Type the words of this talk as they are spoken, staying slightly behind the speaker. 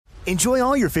Enjoy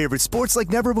all your favorite sports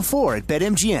like never before at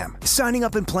BetMGM. Signing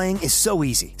up and playing is so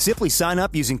easy. Simply sign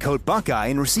up using code Buckeye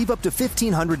and receive up to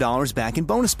 $1,500 back in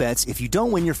bonus bets if you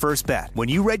don't win your first bet. When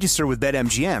you register with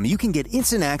BetMGM, you can get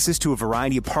instant access to a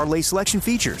variety of parlay selection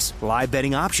features, live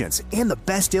betting options, and the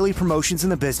best daily promotions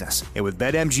in the business. And with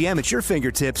BetMGM at your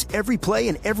fingertips, every play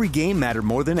and every game matter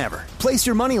more than ever. Place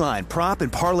your moneyline, prop,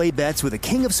 and parlay bets with the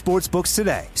king of sportsbooks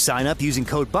today. Sign up using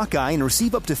code Buckeye and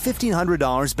receive up to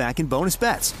 $1,500 back in bonus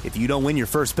bets if you don't win your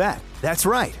first bet. That's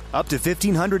right, up to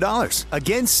 $1,500.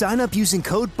 Again, sign up using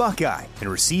code Buckeye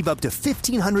and receive up to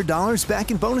 $1,500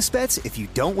 back in bonus bets if you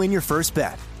don't win your first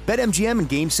bet. BetMGM and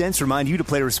GameSense remind you to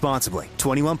play responsibly.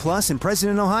 21 plus and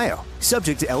present in Ohio.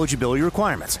 Subject to eligibility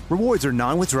requirements. Rewards are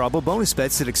non-withdrawable bonus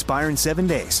bets that expire in 7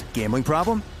 days. Gambling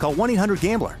problem? Call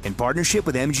 1-800-GAMBLER in partnership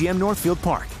with MGM Northfield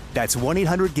Park. That's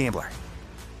 1-800-GAMBLER.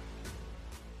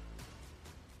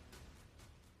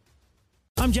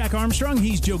 I'm Jack Armstrong.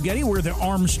 He's Joe Getty. We're the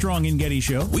Armstrong and Getty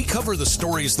Show. We cover the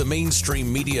stories the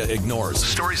mainstream media ignores.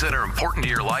 Stories that are important to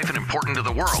your life and important to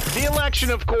the world. The election,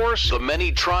 of course. The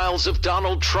many trials of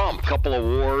Donald Trump. Couple of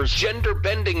wars.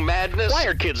 Gender-bending madness. Why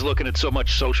are kids looking at so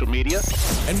much social media?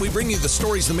 And we bring you the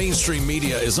stories the mainstream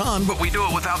media is on. But we do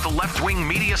it without the left-wing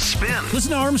media spin.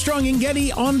 Listen to Armstrong and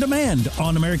Getty on demand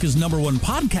on America's #1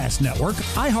 podcast network,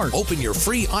 iHeart. Open your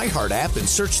free iHeart app and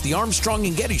search the Armstrong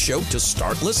and Getty Show to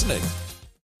start listening.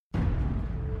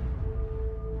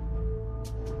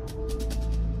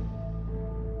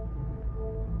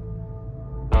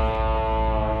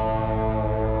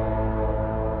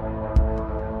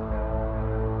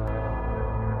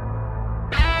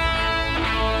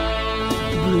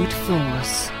 Brute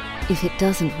force. If it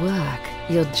doesn't work,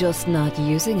 you're just not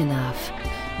using enough.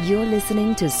 You're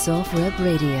listening to Soft Rep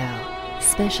Radio.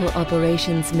 Special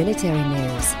operations military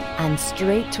news and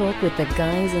straight talk with the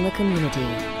guys in the community.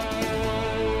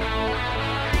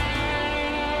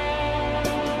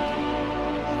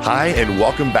 Hi, and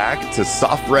welcome back to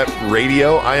Soft Rep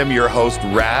Radio. I am your host,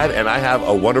 Rad, and I have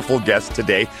a wonderful guest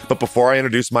today. But before I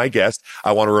introduce my guest,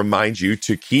 I want to remind you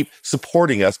to keep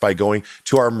supporting us by going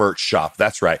to our merch shop.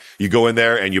 That's right. You go in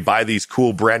there and you buy these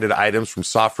cool branded items from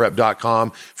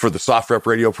softrep.com for the Soft Rep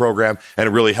Radio program, and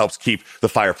it really helps keep the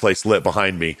fireplace lit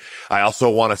behind me. I also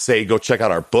want to say go check out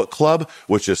our book club,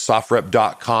 which is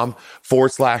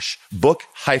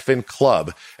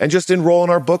softrep.com/book-club, and just enroll in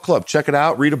our book club. Check it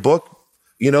out. Read a book.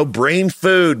 You know, brain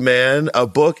food, man. A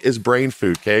book is brain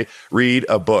food, okay? Read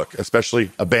a book, especially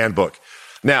a banned book.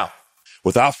 Now,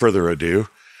 without further ado,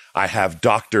 I have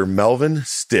Dr. Melvin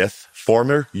Stith,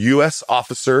 former U.S.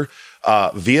 officer,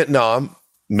 Vietnam,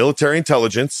 military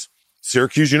intelligence,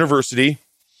 Syracuse University,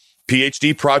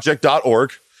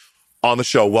 PhDproject.org, on the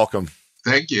show. Welcome.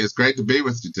 Thank you. It's great to be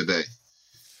with you today.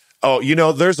 Oh, you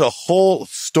know, there's a whole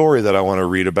story that I want to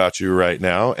read about you right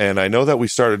now. And I know that we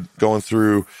started going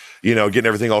through, you know, getting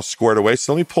everything all squared away.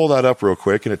 So let me pull that up real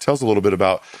quick. And it tells a little bit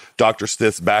about Dr.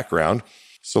 Stith's background.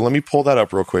 So let me pull that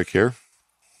up real quick here.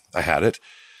 I had it.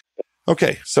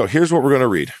 Okay, so here's what we're going to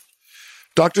read.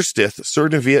 Dr. Stith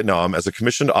served in Vietnam as a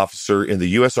commissioned officer in the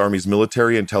U.S. Army's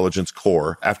Military Intelligence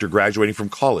Corps after graduating from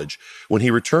college. When he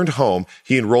returned home,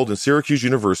 he enrolled in Syracuse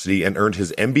University and earned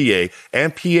his MBA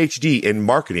and PhD in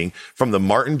marketing from the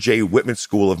Martin J. Whitman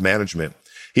School of Management.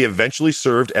 He eventually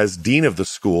served as dean of the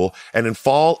school and in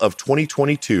fall of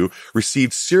 2022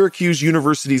 received Syracuse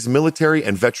University's Military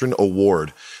and Veteran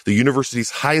Award, the university's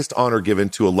highest honor given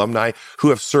to alumni who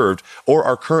have served or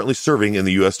are currently serving in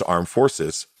the U.S. Armed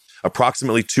Forces.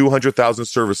 Approximately 200,000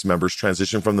 service members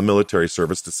transition from the military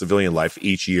service to civilian life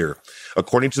each year.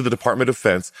 According to the Department of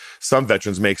Defense, some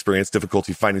veterans may experience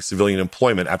difficulty finding civilian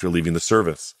employment after leaving the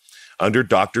service. Under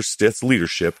Dr. Stith's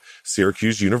leadership,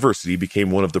 Syracuse University became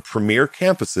one of the premier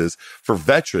campuses for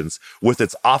veterans with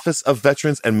its Office of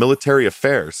Veterans and Military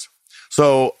Affairs.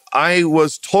 So I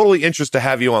was totally interested to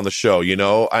have you on the show, you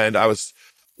know, and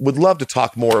would love to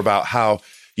talk more about how,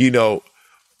 you know,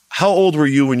 how old were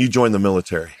you when you joined the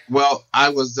military? Well, I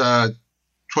was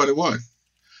 21.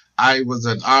 I was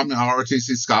an Army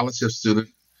ROTC scholarship student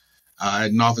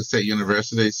at Norfolk State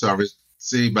University. So I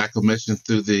received my commission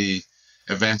through the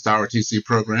Advanced ROTC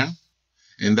program.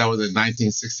 And that was in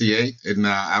 1968. And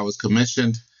I was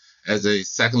commissioned as a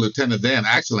second lieutenant then,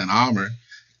 actually in armor.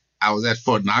 I was at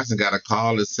Fort Knox and got a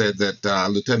call that said that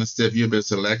Lieutenant Stith, you've been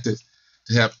selected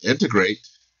to help integrate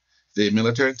the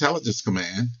Military Intelligence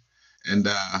Command. And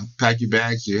pack your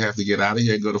bags. You have to get out of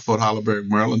here and go to Fort Holabird,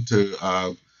 Maryland, to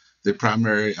the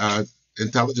primary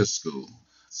intelligence school.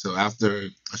 So after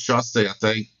a short stay, I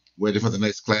think, waiting for the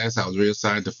next class, I was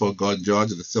reassigned to Fort Gordon,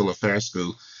 Georgia, the Civil Affairs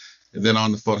School, and then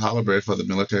on to Fort Holabird for the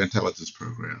military intelligence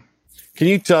program. Can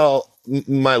you tell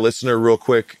my listener real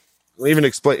quick, even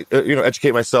explain,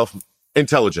 educate myself.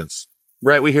 Intelligence,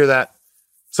 right? We hear that.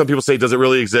 Some people say, does it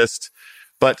really exist?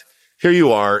 But here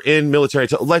you are in military.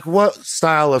 Like, what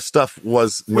style of stuff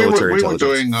was military intelligence? We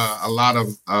were doing a lot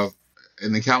of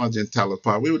in the intelligence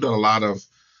part. We were doing a lot of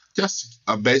just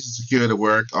basic security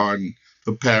work on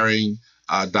preparing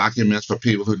documents for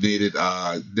people who needed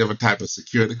different type of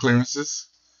security clearances.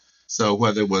 So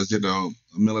whether it was,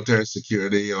 military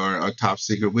security or top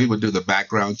secret, we would do the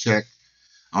background check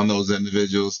on those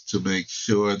individuals to make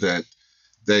sure that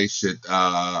they should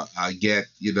get,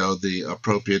 the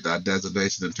appropriate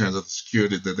designation in terms of the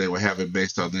security that they were having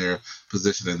based on their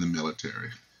position in the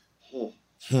military.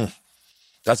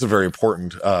 That's a very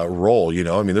important role,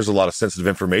 I mean, there's a lot of sensitive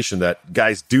information that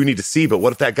guys do need to see, but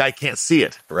what if that guy can't see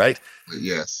it, right?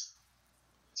 Yes.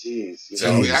 Jeez.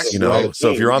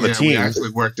 So if you're on the team. We actually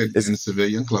worked in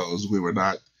civilian clothes. We were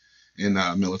not in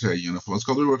military uniforms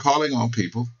because we were calling on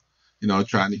people,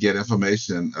 trying to get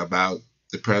information about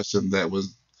the person that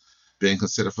was being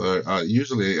considered for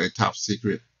usually a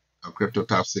crypto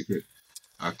top secret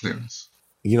clearance.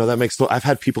 That makes, I've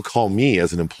had people call me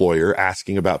as an employer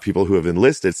asking about people who have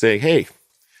enlisted saying, hey,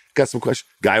 got some questions.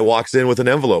 Guy walks in with an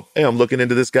envelope. Hey, I'm looking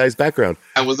into this guy's background.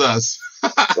 That was us.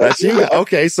 That's you.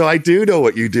 Okay. So I do know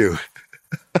what you do.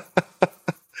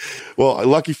 Well,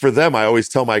 lucky for them, I always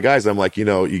tell my guys, I'm like,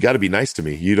 you got to be nice to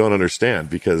me. You don't understand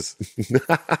because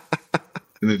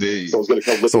Indeed.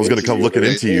 Someone's going to come looking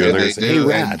into you. And they're saying, hey,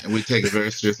 rad. And we take it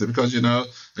very seriously because,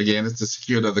 again, it's the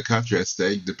security of the country at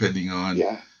stake, depending on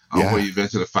where you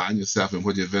eventually find yourself and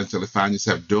what you eventually find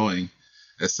yourself doing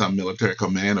at some military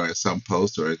command or at some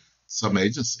post or at some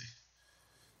agency.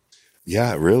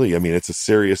 Yeah, really. I mean, it's a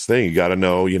serious thing. You got to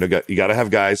know, you got to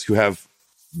have guys who have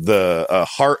the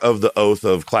heart of the oath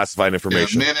of classified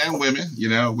information. Men and women,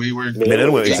 we were men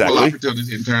and women, exactly.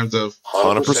 Opportunities in terms of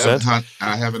 100%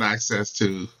 having access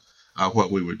to what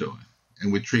we were doing,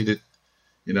 and we treated,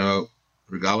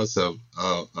 regardless of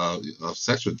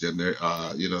sexual gender,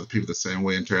 the people the same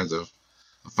way in terms of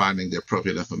finding the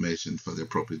appropriate information for the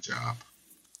appropriate job.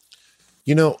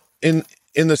 In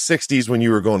the 60s when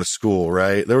you were going to school,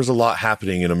 right, there was a lot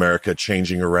happening in America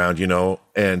changing around,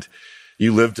 and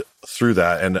you lived through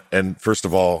that. And first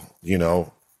of all,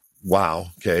 wow.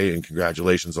 Okay. And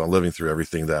congratulations on living through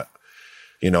everything that,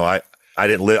 I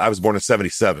didn't live. I was born in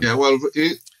 1977. Yeah. Well,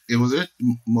 it was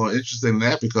more interesting than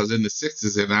that because in the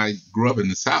 60s and I grew up in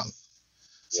the South.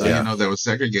 So, there was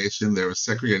segregation. There was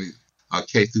segregated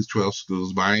K through 12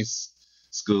 schools. My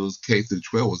schools K through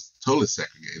 12 was totally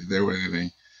segregated. There weren't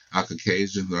any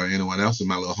Caucasians or anyone else in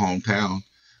my little hometown,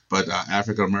 but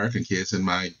African American kids in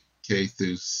my K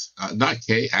through, not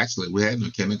K, actually, we had no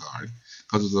kindergarten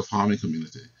because it was a farming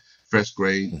community, first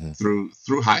grade through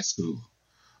high school.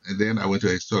 And then I went to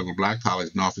a historical black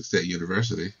college, Norfolk State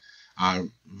University.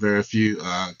 Very few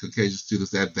Caucasian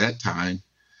students at that time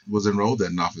was enrolled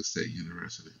at Norfolk State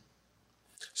University.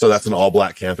 So that's an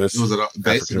all-black campus? It was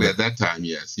basically at that time,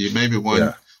 yes. You maybe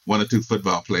one or two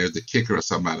football players, the kicker or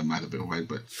somebody might have been white,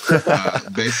 but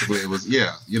basically it was,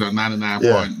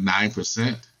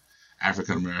 99.9%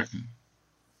 African American.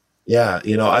 Yeah,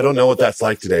 I don't know what that's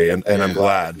like today, and I'm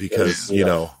glad because,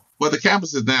 Well, the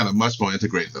campuses now are much more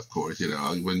integrated, of course,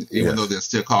 even though they're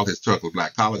still called historical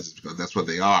black colleges because that's what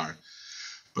they are.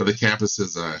 But the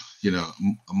campuses are, a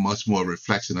much more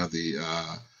reflection of the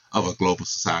of a global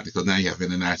society because now you have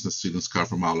international students come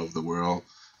from all over the world.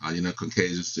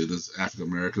 Caucasian students, African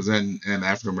Americans, and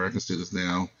African American students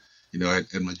now,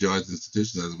 at majority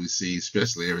institutions, as we see,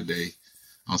 especially every day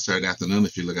on Saturday afternoon,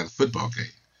 if you look at a football game.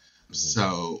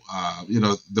 So,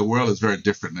 the world is very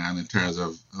different now in terms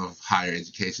of higher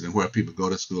education and where people go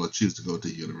to school or choose to go to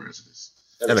universities.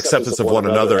 And acceptance of one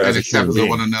another as a human being. Acceptance of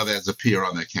one another as a peer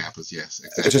on their campus, yes.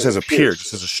 Exactly. Just as a peer,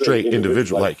 just as a straight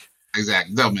individual.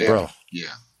 Exactly. No, man. Bro. Yeah.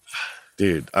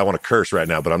 Dude, I want to curse right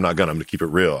now, but I'm not going to. I'm going to keep it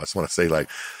real. I just want to say, look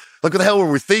what the hell were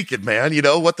we thinking, man?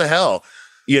 what the hell?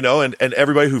 And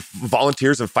everybody who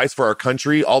volunteers and fights for our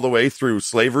country all the way through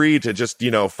slavery to just,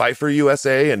 fight for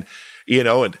USA and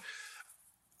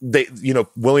they,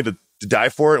 willing to die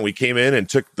for it. And we came in and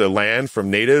took the land from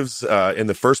natives in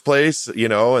the first place,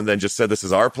 and then just said, this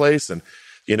is our place. And,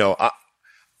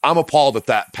 I'm appalled at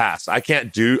that past. I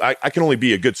can only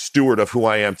be a good steward of who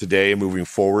I am today and moving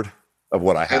forward of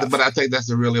what I have. But I think that's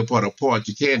a really important point.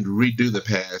 You can't redo the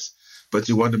past, but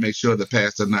you want to make sure the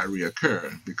past does not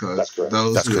reoccur because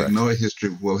those who ignore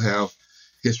history will have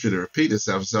history to repeat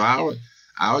itself. So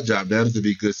our job now is to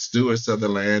be good stewards of the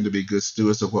land, to be good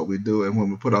stewards of what we do. And when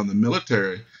we put on the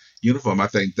military uniform, I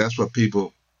think that's what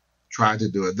people tried to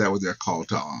do. That was their call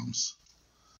to arms.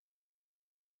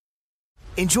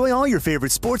 Enjoy all your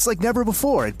favorite sports like never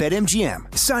before at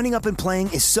BetMGM. Signing up and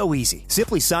playing is so easy.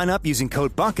 Simply sign up using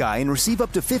code Buckeye and receive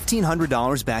up to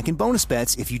 $1,500 back in bonus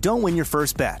bets if you don't win your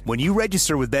first bet. When you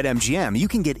register with BetMGM, you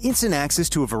can get instant access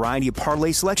to a variety of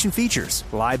parlay selection features,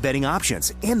 live betting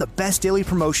options, and the best daily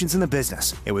promotions in the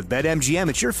business. And with BetMGM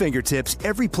at your fingertips,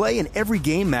 every play and every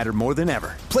game matter more than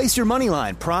ever. Place your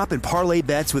moneyline, prop, and parlay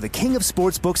bets with the king of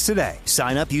sportsbooks today.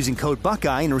 Sign up using code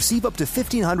Buckeye and receive up to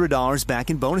 $1,500 back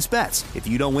in bonus bets if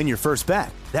you don't win your first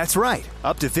bet. That's right,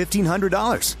 up to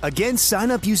 $1,500. Again, sign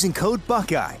up using code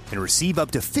Buckeye and receive up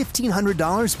to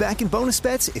 $1,500 back in bonus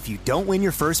bets if you don't win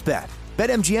your first bet.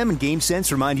 BetMGM and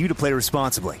GameSense remind you to play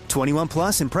responsibly. 21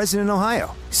 plus and present in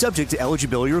Ohio. Subject to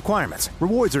eligibility requirements.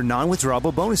 Rewards are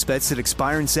non-withdrawable bonus bets that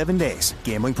expire in 7 days.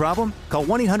 Gambling problem? Call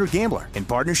 1-800-GAMBLER in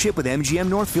partnership with MGM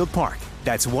Northfield Park.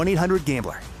 That's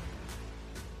 1-800-GAMBLER.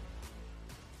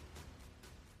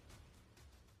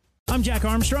 I'm Jack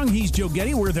Armstrong. He's Joe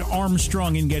Getty. We're the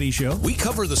Armstrong and Getty Show. We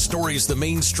cover the stories the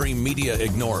mainstream media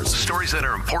ignores. Stories that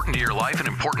are important to your life and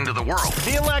important to the world.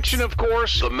 The election, of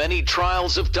course. The many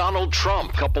trials of Donald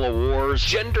Trump. Couple of wars.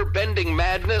 Gender-bending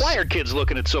madness. Why are kids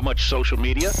looking at so much social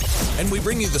media? And we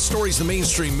bring you the stories the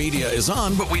mainstream media is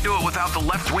on, But we do it without the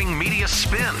left-wing media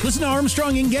spin. Listen to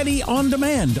Armstrong and Getty on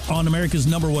demand on America's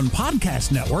 #1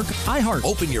 podcast network, iHeart.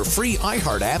 open your free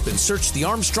iHeart app and search the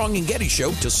Armstrong and Getty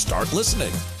Show to start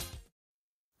listening.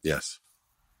 Yes.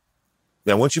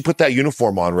 Now, once you put that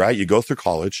uniform on, right, you go through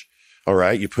college, all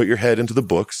right, you put your head into the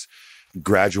books,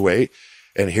 graduate,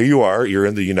 and here you are, you're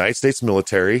in the United States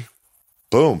military,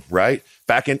 boom, right?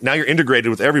 Back in, now you're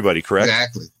integrated with everybody, correct?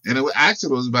 Exactly. And it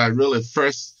was my really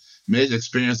first major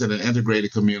experience in an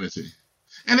integrated community.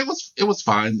 And it was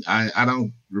fine. I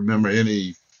don't remember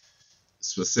any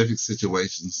specific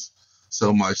situations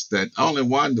so much. That only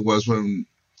one was when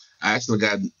I actually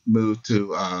got moved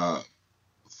to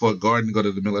Fort Gordon to go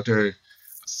to the military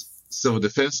civil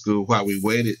defense school while we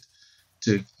waited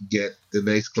to get the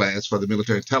next class for the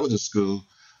military intelligence school.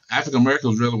 African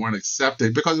Americans really weren't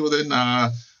accepted because it was in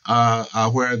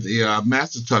where the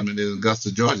master tournament in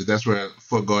Augusta, Georgia. That's where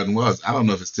Fort Gordon was. I don't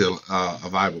know if it's still a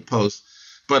viable post,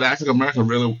 but African Americans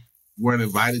really weren't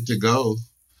invited to go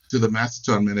to the master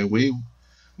tournament. And we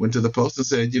went to the post and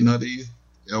said, these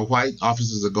white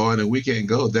officers are going and we can't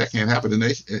go. That can't happen.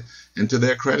 And to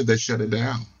their credit, they shut it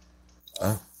down.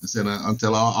 And said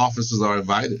until all officers are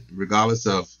invited, regardless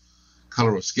of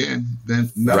color of skin,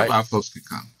 then none of our folks can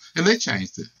come. And they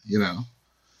changed it,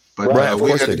 But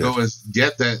we had to go and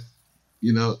get that,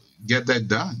 get that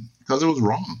done because it was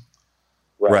wrong.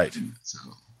 Right. So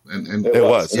and it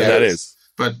was, and that is.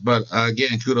 But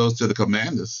again, kudos to the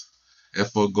commanders at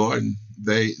Fort Gordon.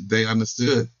 They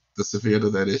understood the severity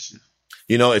of that issue.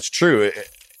 It's true.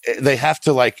 They have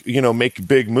to make a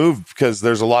big move because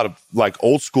there's a lot of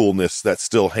old schoolness that's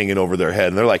still hanging over their head.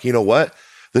 And they're like, you know what?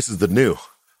 This is the new,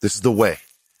 this is the way.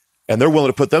 And they're willing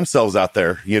to put themselves out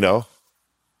there,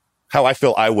 how I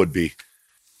feel I would be.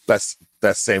 That's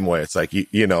same way. It's like,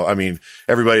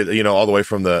 everybody, all the way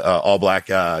from the all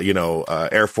black,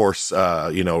 Air Force,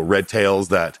 red tails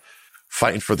that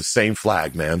fighting for the same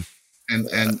flag, man.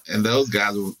 And those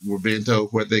guys were being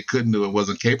told what they couldn't do and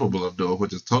wasn't capable of doing,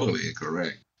 which is totally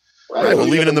incorrect. Right.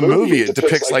 Well, even in the movie, it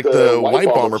depicts the white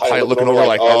bomber pilot looking over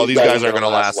oh, these guys aren't going to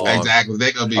last long. Exactly.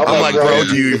 They're going to be. I'm like, bro,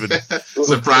 do you even?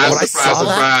 surprise,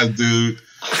 dude.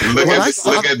 Look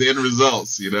at the end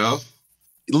results,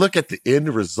 Look at the end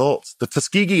results. The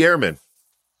Tuskegee Airmen.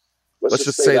 Let's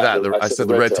just say that. I said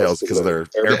the red tails because their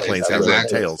airplanes have red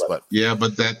tails. But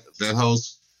but that whole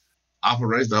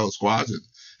operation, the whole squadron,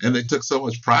 and they took so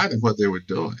much pride in what they were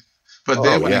doing. But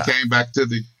then when it came back to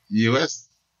the U.S.,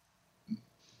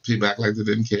 people act like they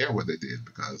didn't care what they did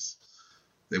because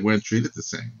they weren't treated the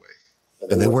same way.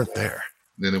 And they weren't there.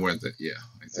 Then they weren't there, yeah.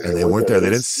 Exactly. And they weren't there. They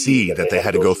didn't see that they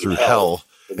had to go through hell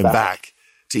and back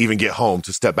to even get home,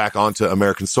 to step back onto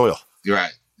American soil. You're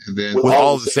right. And then with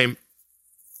all the same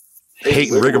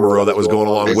hate and rigmarole that was going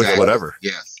along with whatever.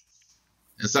 Yes.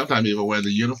 And sometimes even wearing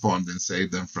the uniform then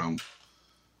saved them from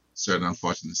certain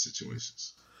unfortunate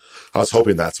situations. I was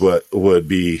hoping that's what would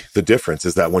be the difference,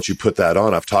 is that once you put that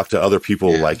on, I've talked to other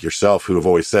people like yourself who have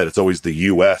always said it's always the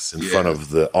U.S. in front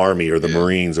of the Army or the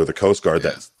Marines or the Coast Guard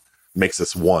that makes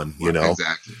us one,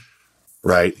 Exactly.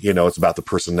 Right? It's about the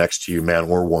person next to you, man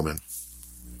or woman.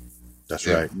 That's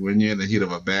right. When you're in the heat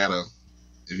of a battle,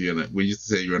 we used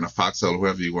to say you're in a foxhole,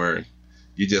 wherever you were,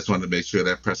 you just wanted to make sure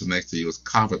that person next to you was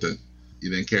competent. You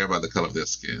didn't care about the color of their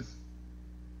skin.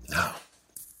 No.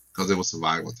 Because it was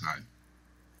survival time.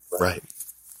 Right.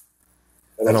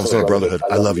 And all of a sudden, brotherhood,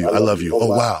 I love you. I love you. Oh,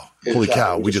 wow. Holy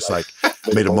cow. We just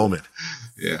made a moment.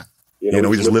 Yeah.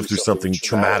 We just lived through something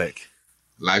traumatic.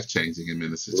 life-changing in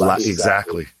many situations.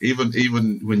 Exactly.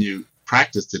 Even when you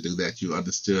practice to do that, you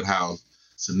understood how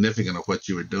significant of what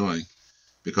you were doing,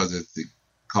 because if the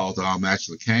call to arms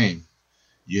actually came,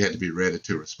 you had to be ready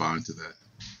to respond to that.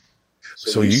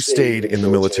 So you stayed in the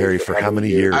military for how many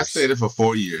years? I stayed there for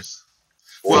 4 years.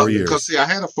 4 years. Because see, I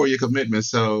had a 4-year commitment.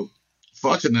 So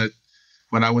fortunate,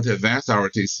 when I went to advanced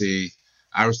ROTC,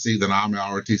 I received an Army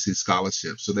ROTC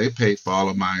scholarship. So they paid for all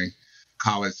of my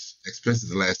college expenses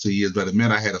the last 2 years, but it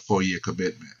meant I had a 4-year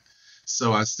commitment.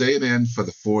 So I stayed in for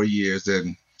the 4 years,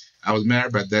 and I was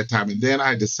married by that time. And then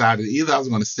I decided either I was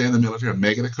going to stay in the military and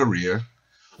make it a career,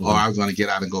 or I was going to get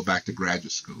out and go back to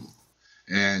graduate school.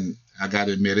 And I got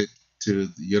admitted to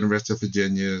the University of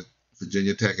Virginia,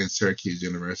 Virginia Tech, and Syracuse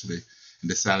University, and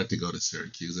decided to go to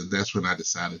Syracuse. And that's when I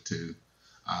decided to,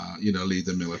 leave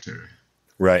the military.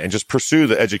 Right. And just pursue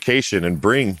the education and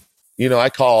bring, I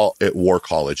call it war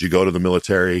college. You go to the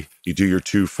military, you do your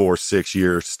 2, 4, 6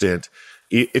 year stint.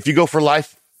 If you go for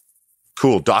life,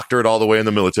 cool, doctorate all the way in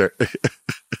the military.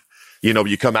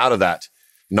 You come out of that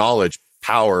knowledge,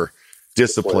 power,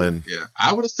 discipline. Yeah.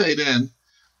 I would have stayed in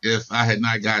if I had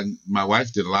not gotten, my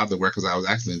wife did a lot of the work because I was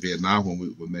actually in Vietnam when we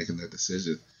were making that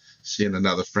decision. She and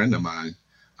another friend of mine,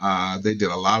 they did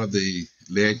a lot of the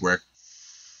legwork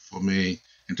for me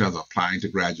in terms of applying to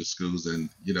graduate schools and,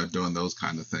 doing those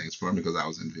kind of things for me because I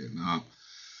was in Vietnam.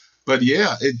 But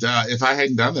yeah, if I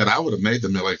hadn't done that, I would have made the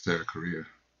military career.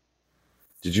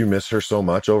 Did you miss her so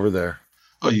much over there?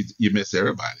 Oh, you miss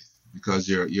everybody because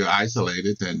you're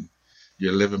isolated and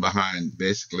you're living behind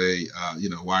basically,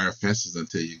 wire fences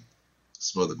until you're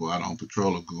supposed to go out on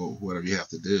patrol or go whatever you have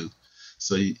to do.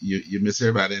 So you miss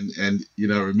everybody. And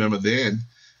remember then,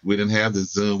 we didn't have the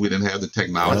Zoom. We didn't have the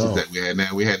technology that we had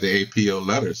now. We had the APO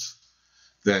letters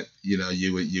that,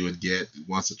 you would get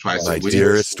once or twice a week. My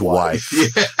dearest wife.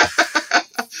 Yeah.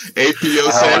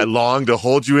 APO I long to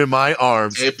hold you in my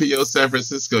arms. APO San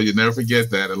Francisco, you never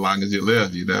forget that as long as you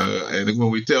live, And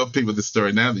when we tell people the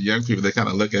story now, the young people, they kind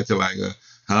of look at you like,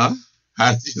 huh?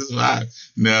 How did you survive?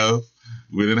 No,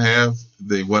 we didn't have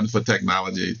the wonderful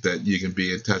technology that you can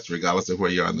be in touch regardless of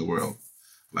where you are in the world.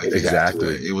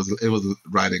 Exactly. It was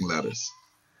writing letters.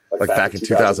 Like back in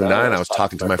 2009, I was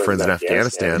talking to my friends in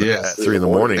Afghanistan at 3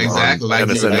 a.m. Exactly. Like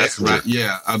MSN Messenger. Right.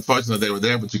 Yeah. Unfortunately, they were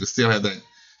there, but you could still have that.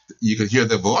 You could hear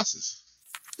their voices.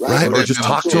 Right. Or just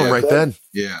talk to them right then.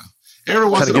 Yeah. Every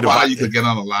once in a while, you could get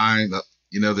on the line,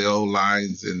 the old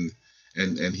lines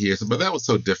and hear some, but that was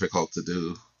so difficult to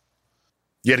do.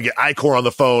 You had to get I-Corps on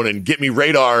the phone and get me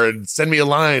radar and send me a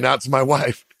line out to my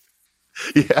wife.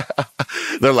 Yeah.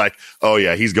 They're like, oh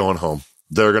yeah, he's going home.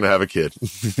 They're going to have a kid.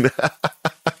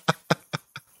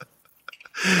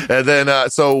 And then,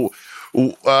 so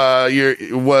you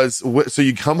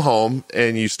come home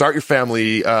and you start your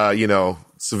family,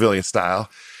 civilian style,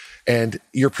 and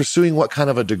you're pursuing what kind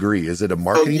of a degree? Is it a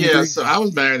marketing degree? So I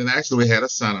was married and actually we had a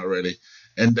son already.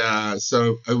 And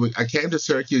so I came to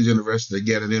Syracuse University to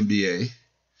get an MBA,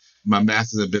 my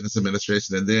master's in business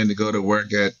administration, and then to go to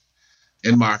work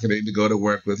in marketing, to go to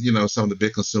work with, some of the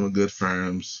big consumer good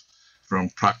firms, from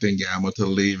Procter & Gamble to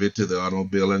Leave It to the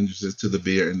automobile industry to the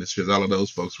beer industry. All of those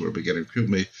folks were beginning to recruit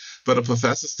me. But a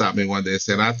professor stopped me one day and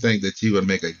said, I think that you would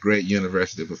make a great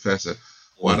university professor.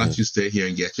 Why don't you stay here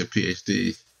and get your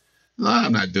PhD? No,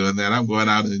 I'm not doing that. I'm going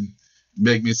out and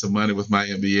make me some money with my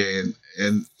MBA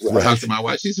and talk to my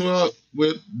wife. She said, well,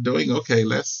 we're doing okay.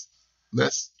 Let's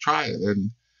try it.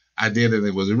 And I did, and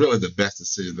it was really the best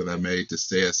decision that I made to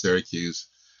stay at Syracuse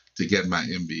to get my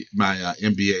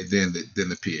MBA, then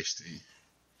the PhD.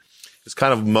 It's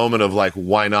kind of a moment of like,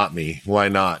 why not me? Why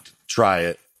not try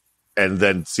it and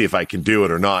then see if I can do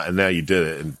it or not? And now you did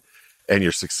it, and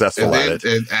you're successful at it.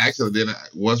 And actually, then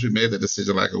once we made the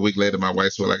decision, like a week later, my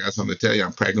wife said, well, I got something to tell you.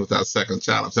 I'm pregnant with our second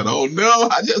child. I said, oh no,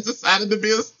 I just decided to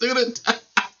be a student.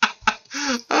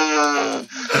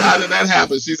 How did that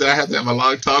happen? She said, I had to have a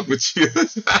long talk with you.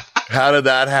 How did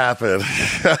that happen?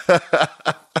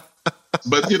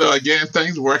 But, again,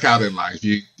 things work out in life.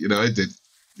 It did.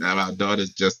 Now, our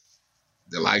daughter's just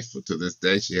delightful to this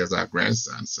day. She has our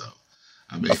grandson. So,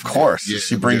 I mean, of course,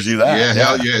 she brings you that. Yeah,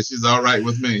 hell yeah. She's all right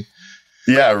with me.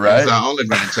 Yeah, right. It's our only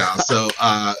grandchild. So,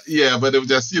 but it was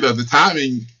just, the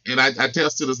timing. And I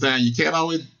tell students now, you can't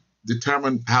always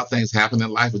determine how things happen in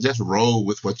life, but just roll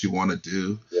with what you want to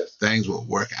do. Yes. Things will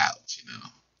work out,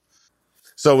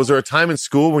 So was there a time in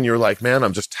school when you were like, man,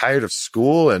 I'm just tired of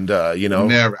school and,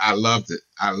 Never. I loved it.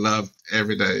 I loved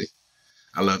every day.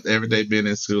 I loved every day being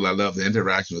in school. I loved the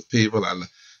interaction with people.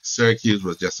 Syracuse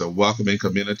was just a welcoming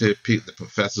community. The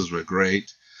professors were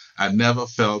great. I never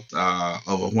felt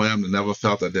overwhelmed. I never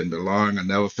felt I didn't belong. I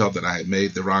never felt that I had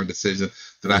made the wrong decision,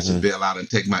 that I should bail out and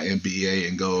take my MBA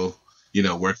and go,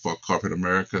 work for corporate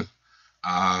America.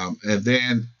 And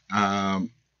then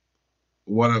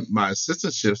one of my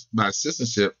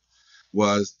assistantship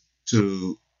was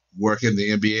to work in the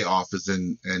MBA office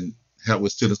and help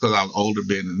with students because I was older,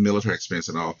 being in the military experience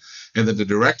and all. And then the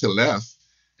director left,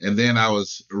 and then I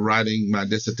was writing my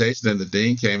dissertation, and the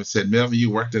dean came and said, Melvin, you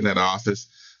worked in that office.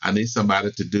 I need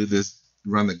somebody to do this,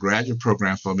 run the graduate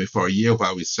program for me for a year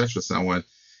while we search for someone.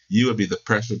 You would be the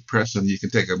perfect person. You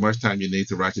can take as much time you need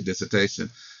to write your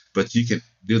dissertation, but you can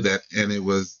do that. And it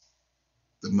was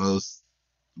the most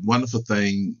wonderful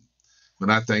thing.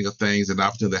 When I think of things and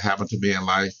opportunities that happen to me in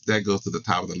life, that goes to the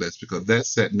top of the list because that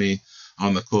set me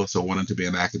on the course of wanting to be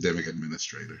an academic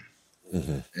administrator.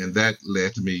 And that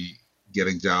led to me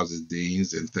getting jobs as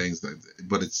deans and things like that.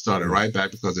 But it started right back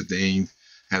because the dean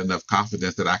had enough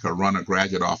confidence that I could run a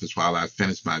graduate office while I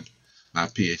finished my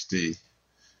PhD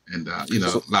and,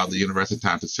 allow the university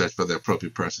time to search for the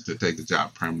appropriate person to take the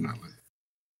job permanently.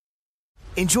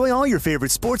 Enjoy all your favorite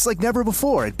sports like never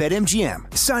before at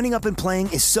BetMGM. Signing up and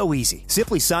playing is so easy.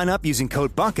 Simply sign up using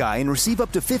code Buckeye and receive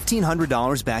up to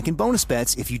 $1,500 back in bonus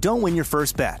bets if you don't win your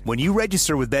first bet. When you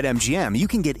register with BetMGM, you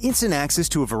can get instant access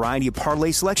to a variety of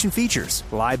parlay selection features,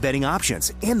 live betting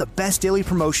options, and the best daily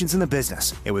promotions in the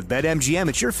business. And with BetMGM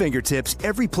at your fingertips,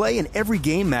 every play and every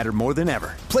game matter more than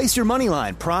ever. Place your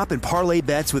moneyline, prop, and parlay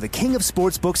bets with the king of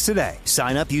sportsbooks today.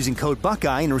 Sign up using code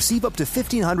Buckeye and receive up to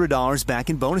 $1,500 back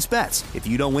in bonus bets if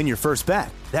you don't win your first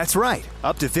bet. That's right,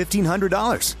 up to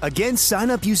 $1,500. Again, sign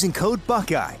up using code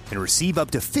Buckeye and receive up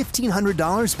to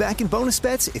 $1,500 back in bonus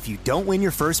bets if you don't win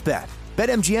your first bet.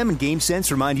 BetMGM and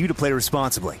GameSense remind you to play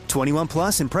responsibly. 21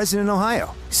 plus and present in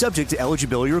Ohio. Subject to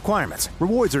eligibility requirements.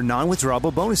 Rewards are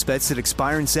non-withdrawable bonus bets that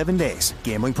expire in 7 days.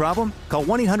 Gambling problem? Call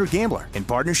 1-800-GAMBLER in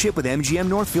partnership with MGM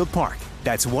Northfield Park.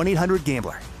 That's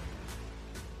 1-800-GAMBLER.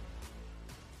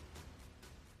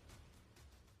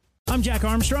 I'm Jack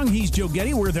Armstrong. He's Joe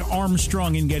Getty. We're the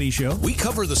Armstrong and Getty Show. We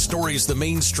cover the stories the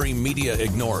mainstream media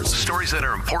ignores. Stories that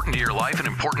are important to your life and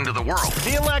important to the world.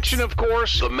 The election, of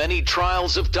course. The many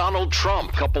trials of Donald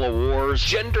Trump. Couple of wars.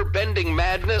 Gender-bending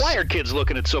madness. Why are kids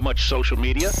looking at so much social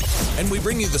media? And we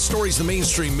bring you the stories the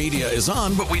mainstream media is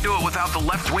on, But we do it without the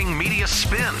left-wing media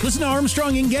spin. Listen to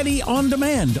Armstrong and Getty on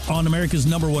demand on America's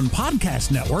 #1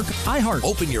 podcast network, iHeart.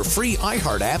 Open your free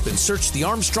iHeart app and search the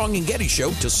Armstrong and Getty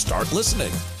Show to start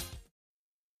listening.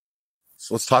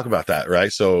 So let's talk about that,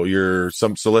 right? So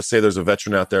so let's say there's a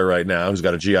veteran out there right now who's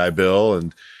got a GI Bill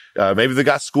and maybe they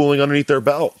got schooling underneath their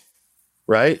belt,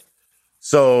 right?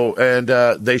 So, and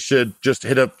they should just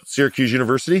hit up Syracuse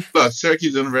University. Well,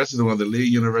 Syracuse University is one of the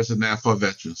lead universities now for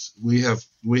veterans. We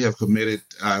have committed.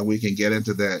 We can get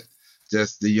into that.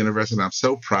 Just the university. I'm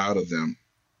so proud of them,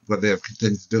 what they have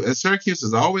continued to do. And Syracuse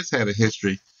has always had a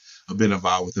history of being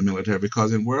involved with the military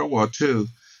because in World War II,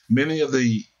 many of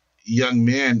the young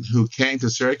men who came to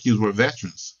Syracuse were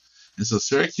veterans. And so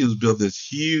Syracuse built this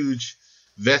huge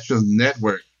veterans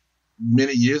network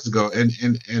many years ago. And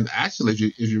actually,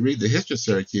 if you read the history of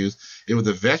Syracuse, it was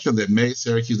a veteran that made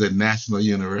Syracuse a national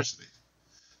university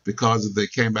because they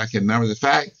came back in numbers. In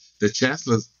fact, the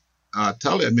chancellor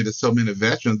totally admitted so many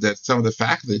veterans that some of the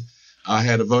faculty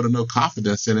had a vote of no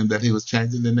confidence in him that he was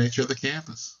changing the nature of the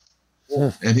campus.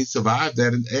 Yeah. And he survived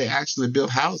that and actually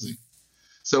built housing.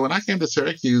 So when I came to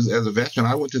Syracuse as a veteran,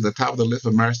 I went to the top of the list for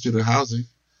Marist student housing.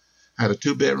 I had a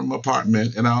 2-bedroom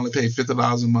apartment, and I only paid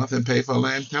 $50 a month and paid for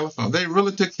land and telephone. They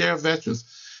really took care of veterans.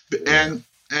 And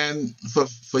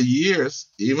for years,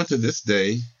 even to this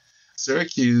day,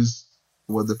 Syracuse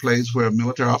was the place where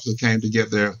military officers came to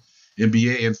get their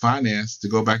MBA in finance to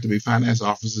go back to be finance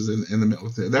officers in the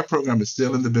military. That program is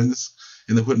still in the business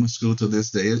in the Whitman School to this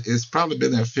day. It's probably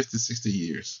been there 50, 60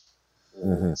 years.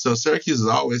 Mm-hmm. So Syracuse has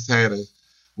always had a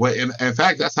way. And in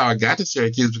fact, that's how I got to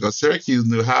Syracuse, because Syracuse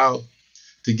knew how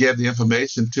to get the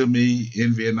information to me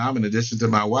in Vietnam, in addition to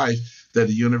my wife, that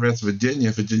the University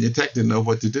of Virginia Tech didn't know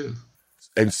what to do.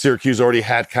 And Syracuse already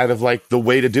had kind of like the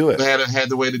way to do it. They had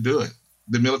the way to do it.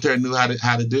 The military knew how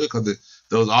to do it because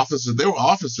those officers, they were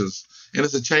officers, and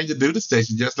it's a change of duty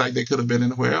station, just like they could have been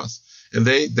anywhere else. And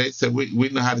they said, we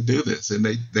know how to do this, and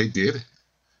they did it.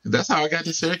 And that's how I got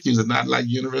to Syracuse, and not like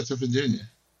University of Virginia.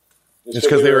 It's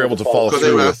because they were able to follow through. Because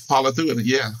they were able to follow through.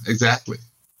 Yeah, exactly.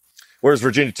 Whereas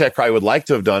Virginia Tech probably would like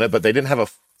to have done it, but they didn't have a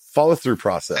follow-through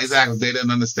process. Exactly. They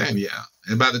didn't understand, yeah.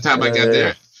 And by the time I got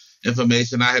their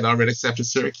information, I had already accepted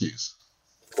Syracuse.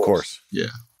 Of course. Yeah.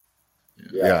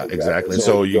 Yeah, exactly.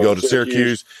 So you go to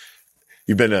Syracuse,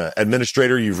 you've been an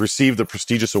administrator, you've received the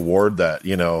prestigious award that,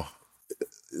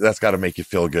 that's got to make you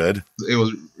feel good. It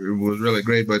was really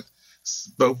great, but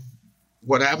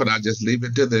what happened? I just leave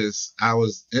it to this. I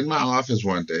was in my office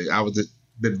one day.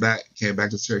 Came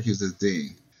back to Syracuse as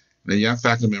dean. And a young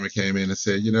faculty member came in and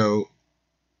said,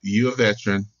 you're a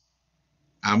veteran.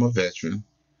 I'm a veteran.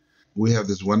 We have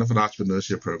this wonderful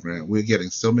entrepreneurship program. We're getting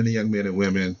so many young men and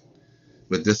women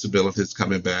with disabilities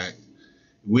coming back.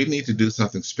 We need to do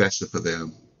something special for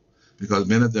them because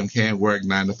many of them can't work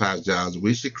 9-to-5 jobs.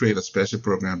 We should create a special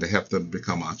program to help them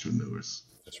become entrepreneurs.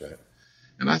 That's right.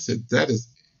 And I said,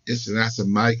 and I said,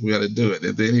 Mike, we ought to do it.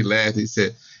 And then he laughed. He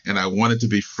said, and I want it to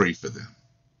be free for them.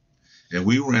 And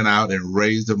we went out and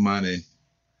raised the money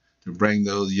to bring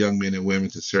those young men and women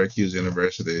to Syracuse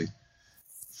University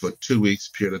for 2 weeks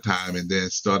period of time, and then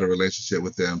start a relationship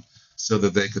with them so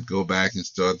that they could go back and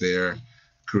start their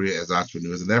career as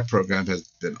entrepreneurs. And that program has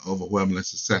been overwhelmingly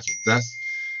successful. That's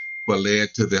what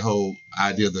led to the whole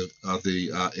idea of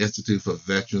the Institute for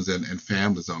Veterans and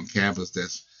Families on campus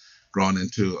that's grown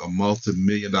into a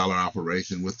multi-million-dollar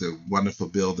operation with a wonderful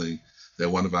building that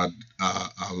one of our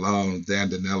alum, Dan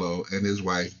Danello, and his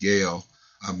wife, Gail,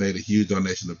 made a huge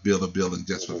donation to build a building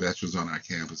just for veterans on our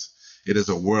campus. It is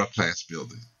a world-class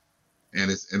building. And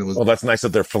it was. Well, that's nice that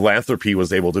their philanthropy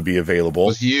was able to be available. It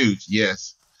was huge,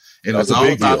 yes. And that's it was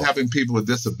all about deal. having people with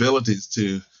disabilities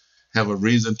to have a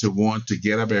reason to want to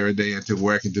get up every day and to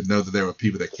work and to know that there were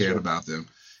people that cared about them.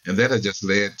 And that has just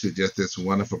led to just this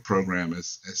wonderful program at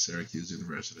Syracuse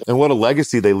University. And what a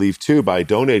legacy they leave, too, by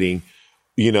donating,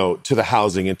 to the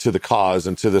housing and to the cause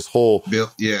and to this whole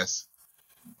establishment.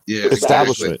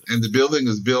 Exactly. And the building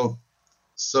is built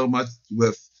so much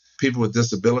with people with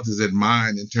disabilities in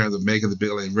mind in terms of making the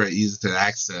building very easy to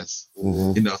access,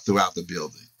 throughout the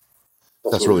building.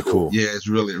 That's really cool. Yeah, it's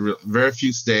really very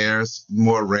few stairs,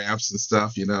 more ramps and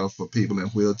stuff, for people in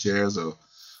wheelchairs or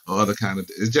other kind of.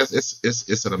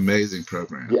 It's an amazing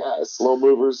program. Yeah, slow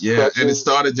movers. Yeah, and it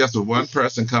started just with one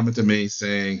person coming to me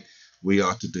saying, "We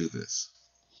ought to do this."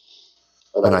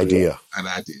 An idea.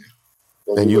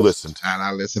 And you listened. And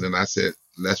I listened, and I said,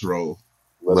 "Let's roll."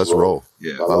 Let's roll.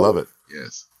 Yeah, I love it.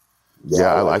 Yes.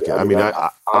 Yeah, I like it. I mean,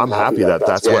 I'm happy that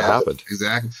that's what happened.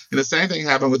 Exactly. And the same thing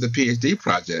happened with the PhD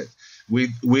project. We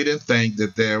didn't think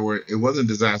that it wasn't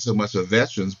designed so much for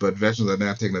veterans, but veterans are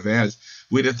now taking advantage.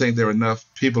 We didn't think there were enough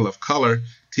people of color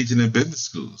teaching in business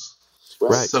schools.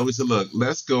 Right. So we said, look,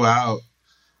 let's go out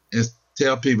and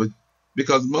tell people,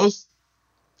 because most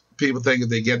people think if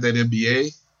they get that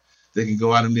MBA, they can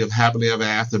go out and live happily ever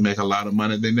after, make a lot of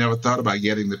money. They never thought about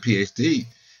getting the PhD.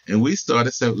 And we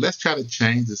started saying, let's try to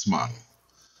change this model.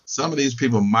 Some of these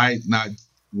people might not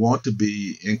want to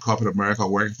be in corporate America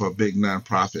working for a big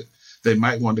nonprofit. They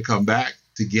might want to come back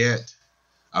to get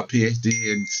a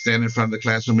PhD and stand in front of the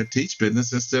classroom and teach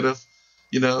business instead of,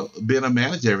 being a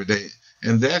manager every day.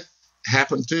 And that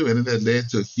happened too, and it had led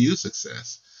to a huge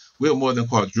success. We're more than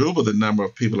quadruple the number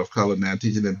of people of color now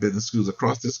teaching in business schools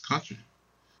across this country.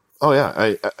 Oh,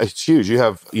 yeah. It's huge. You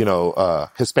have,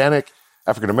 Hispanic,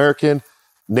 African-American,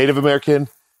 Native American.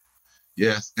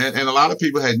 Yes. And a lot of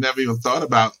people had never even thought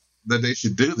about that they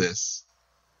should do this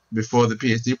before the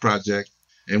PhD project.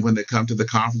 And when they come to the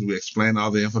conference, we explain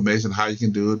all the information, how you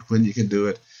can do it, when you can do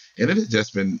it. And it has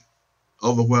just been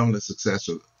overwhelmingly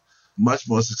successful, much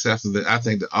more successful than I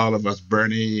think that all of us,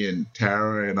 Bernie and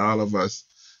Tara and all of us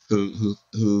who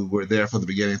were there from the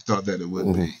beginning thought that it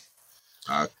would be.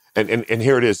 And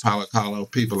here it is. Paulo,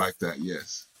 people like that,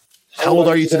 yes. How old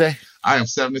are you today? I am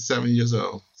 77 years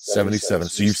old. 77.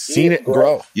 So you've seen it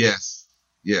grow. Yes.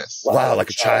 Wow,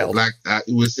 like a child. Like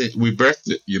we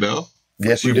birthed it,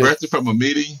 Yes, we birthed it from a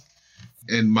meeting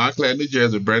in Montclair, New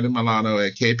Jersey, Brandon Milano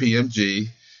at KPMG,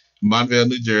 Montville,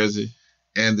 New Jersey.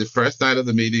 And the first night of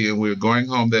the meeting, and we were going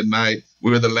home that night, we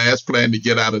were the last plane to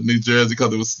get out of New Jersey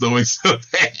because it was snowing so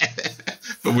bad.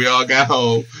 But we all got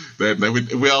home.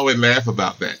 We always laugh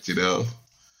about that,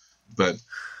 But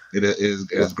it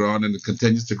has grown and it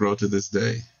continues to grow to this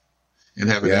day and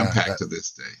have an impact to this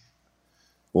day.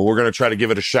 Well, we're going to try to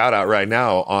give it a shout out right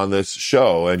now on this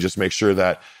show and just make sure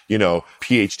that,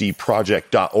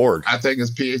 phdproject.org. I think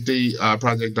it's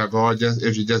phdproject.org.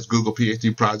 If you just Google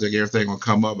PhD Project, everything will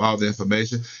come up, all the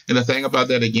information. And the thing about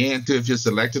that, again, too, if you're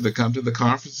selected to come to the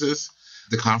conference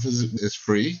is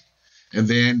free. And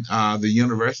then the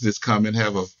universities come and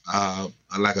have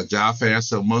like a job fair.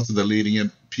 So most of the leading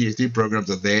PhD programs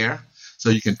are there. So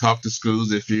you can talk to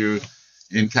schools. If you're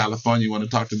in California, you want to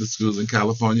talk to the schools in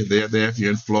California, they're there. If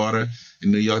you're in Florida,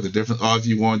 in New York, or if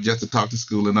you want just to talk to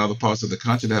school in other parts of the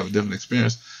country to have a different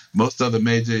experience, most of the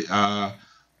major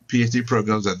PhD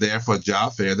programs are there for a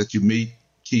job fair that you meet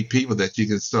key people that you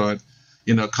can start,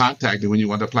 contacting when you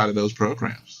want to apply to those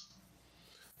programs.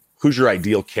 who's your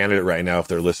ideal candidate right now if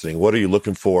they're listening? What are you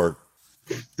looking for?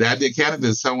 The ideal candidate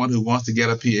is someone who wants to get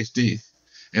a PhD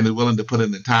and is willing to put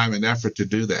in the time and effort to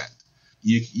do that.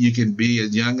 You can be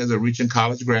as young as a recent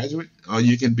college graduate, or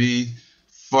you can be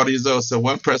 40 years old. So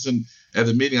one person at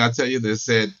the meeting, I'll tell you this,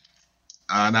 said,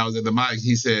 and I was at the mic,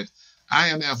 he said, I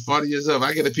am now 40 years old. If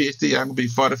I get a PhD, I'm going to be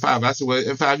 45. I said, well,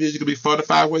 in 5 years, you can be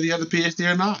 45 whether you have a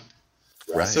PhD or not.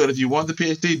 Right. So if you want the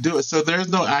PhD, do it. So there's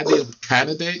no ideal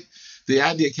candidate. The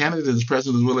ideal candidate is the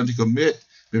person who's willing to commit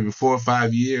maybe 4 or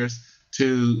 5 years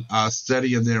to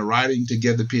study and then writing to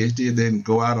get the PhD and then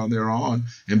go out on their own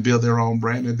and build their own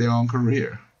brand and their own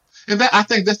career. And that, I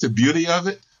think that's the beauty of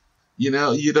it. You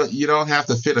know, you don't have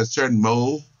to fit a certain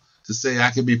mold to say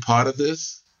I can be part of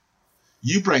this.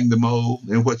 You bring the mold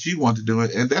and what you want to do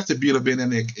it. And that's the beauty of being in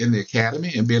the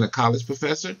academy and being a college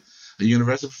professor, a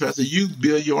university professor. You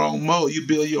build your own mold. You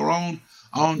build your own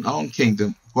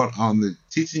kingdom, what on the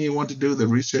teaching you want to do, the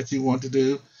research you want to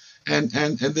do, and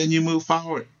then you move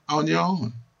forward on your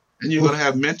own. And you're going to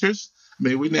have mentors. I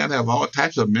mean, we now have all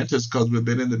types of mentors because we've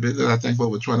been in the business, I think, for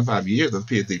over 25 years. The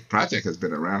PhD project has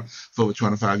been around for over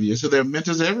 25 years. So there are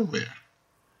mentors everywhere,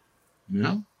 you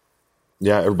know?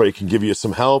 Yeah, everybody can give you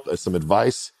some help, some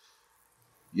advice.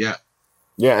 Yeah.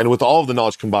 Yeah, and with all of the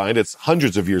knowledge combined, it's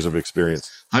hundreds of years of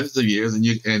experience. Hundreds of years, and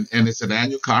it's an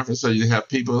annual conference, so you have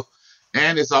people,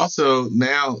 and it's also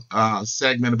now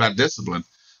segmented by discipline.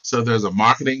 So there's a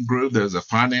marketing group, there's a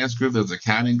finance group, there's an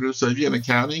accounting group. So if you're in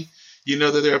accounting, you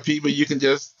know that there are people you can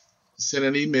just send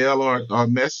an email or a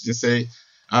message and say,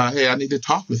 hey, I need to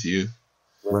talk with you.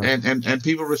 Right. And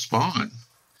people respond.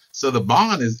 So the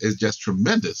bond is just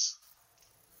tremendous.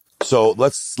 So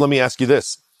let me ask you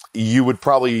this. You would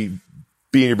probably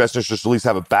be in your best interest to at least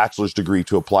have a bachelor's degree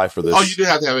to apply for this. Oh, you do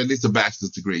have to have at least a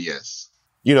bachelor's degree, yes.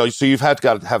 You know, so you've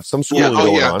got to have some schooling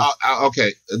going on.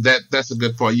 Okay, that's a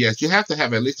good point. Yes, you have to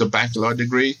have at least a bachelor's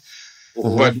degree.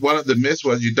 Mm-hmm. But one of the myths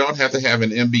was you don't have to have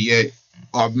an MBA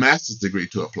or master's degree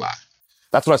to apply.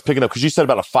 That's what I was picking up, because you said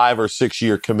about a 5 or 6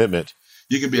 year commitment.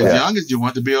 You can be as young as you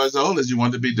want to be or as old as you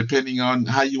want to be, depending on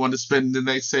how you want to spend the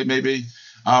next, say, maybe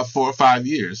 4 or 5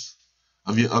 years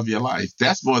of your life.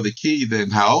 That's more the key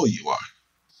than how old you are.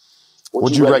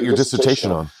 What'd you write your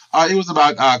dissertation on? It was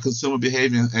about consumer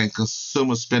behavior and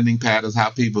consumer spending patterns, how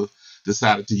people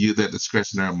decided to use their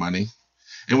discretionary money.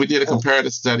 And we did a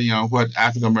comparative study on what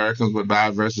African Americans would buy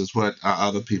versus what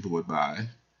other people would buy.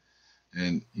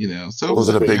 And, you know, so was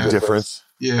it a big difference?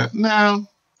 Yeah. No,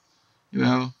 you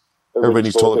know. Everybody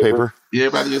needs toilet paper. Yeah,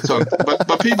 everybody needs toilet paper.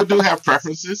 But people do have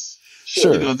preferences.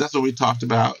 Sure. You know, that's what we talked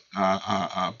about,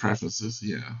 preferences.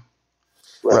 Yeah.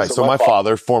 Right. So my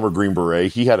father, former Green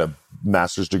Beret, he had a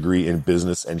master's degree in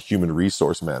business and human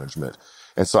resource management.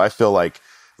 And so I feel like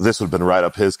this would have been right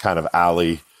up his kind of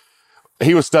alley.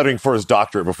 He was studying for his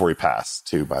doctorate before he passed,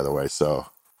 too, by the way. So,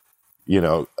 you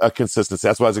know, a consistency.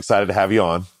 That's why I was excited to have you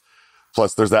on.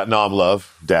 Plus, there's that nom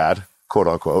love, dad, quote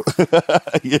unquote.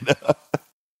 You know?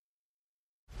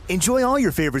 Enjoy all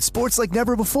your favorite sports like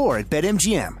never before at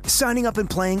BetMGM. Signing up and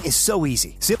playing is so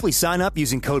easy. Simply sign up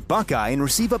using code Buckeye and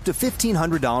receive up to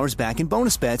 $1,500 back in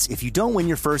bonus bets if you don't win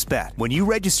your first bet. When you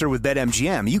register with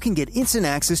BetMGM, you can get instant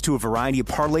access to a variety of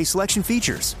parlay selection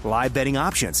features, live betting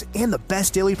options, and the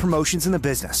best daily promotions in the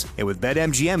business. And with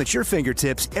BetMGM at your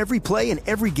fingertips, every play and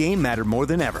every game matter more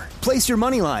than ever. Place your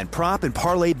moneyline, prop, and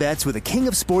parlay bets with the king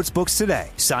of sportsbooks today.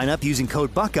 Sign up using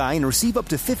code Buckeye and receive up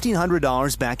to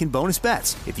 $1,500 back in bonus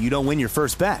bets if you don't win your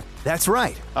first bet. That's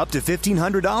right, up to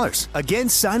 $1,500. Again,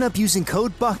 sign up using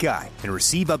code Buckeye and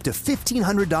receive up to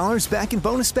 $1,500 back in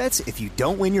bonus bets if you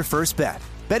don't win your first bet.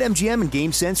 BetMGM and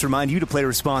GameSense remind you to play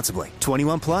responsibly.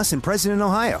 21 plus and present in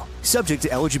Ohio. Subject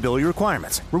to eligibility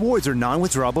requirements. Rewards are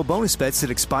non-withdrawable bonus bets that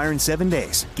expire in 7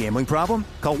 days. Gambling problem?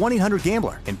 Call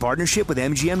 1-800-GAMBLER in partnership with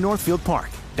MGM Northfield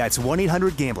Park. That's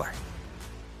 1-800-GAMBLER.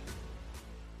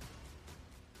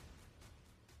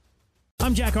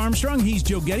 I'm Jack Armstrong. He's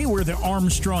Joe Getty. We're the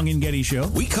Armstrong and Getty Show.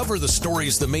 We cover the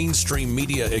stories the mainstream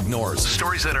media ignores.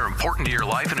 Stories that are important to your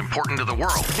life and important to the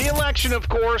world. The election, of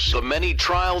course. The many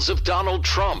trials of Donald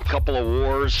Trump. Couple of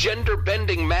wars.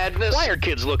 Gender-bending madness. Why are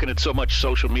kids looking at so much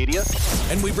social media?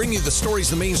 And we bring you the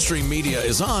stories the mainstream media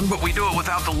is on, But we do it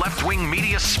without the left-wing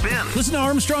media spin. Listen to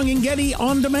Armstrong and Getty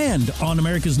on demand on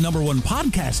America's #1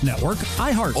 podcast network,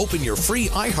 iHeart. Open your free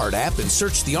iHeart app and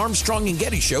search The Armstrong and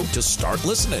Getty Show to start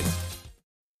listening.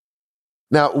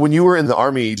 Now, when you were in the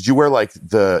Army, did you wear like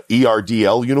the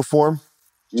ERDL uniform?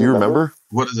 Do you remember?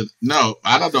 What is it? No,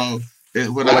 I don't know.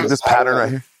 Like this pattern right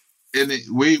here?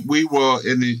 We were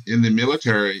in the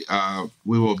military.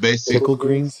 We were basic Pickle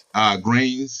greens,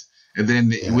 greens, and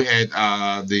then we had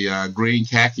the green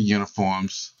khaki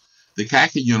uniforms, the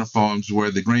khaki uniforms were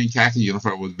the green khaki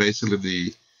uniform was basically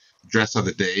the dress of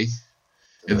the day.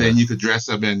 And then you could dress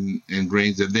up in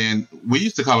greens. And then we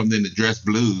used to call them then the dress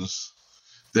blues.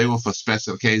 They were for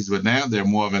special occasions, but now they're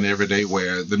more of an everyday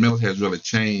wear. The military has really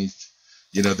changed.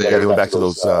 You know, they went back to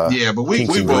those but we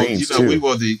wore, greens too.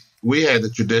 we had the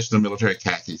traditional military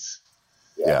khakis.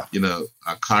 Yeah. You know,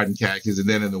 cotton khakis, and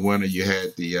then in the winter you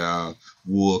had the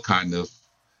wool kind of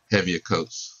heavier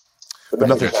coats. But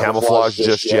nothing camouflage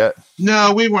just yet.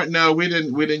 No, we weren't. No, we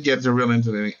didn't get to real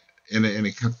into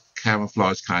any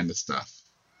camouflage kind of stuff.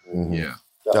 Mm-hmm. Yeah,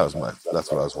 that's what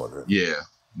I was wondering. Yeah,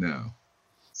 no.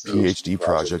 So,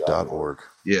 PhDproject.org.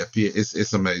 Yeah,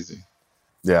 it's amazing.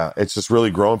 Yeah, it's just really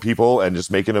growing people and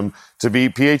just making them to be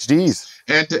PhDs.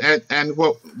 And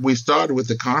what we started with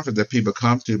the conference that people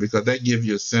come to, because they give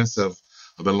you a sense of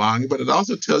belonging, but it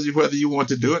also tells you whether you want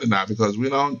to do it or not, because we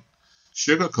don't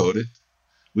sugarcoat it.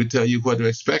 We tell you what to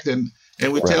expect, and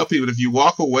we tell people if you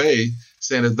walk away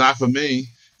saying it's not for me,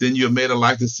 then you have made a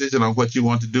life decision on what you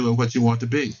want to do and what you want to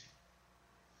be.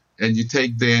 And you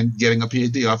take then getting a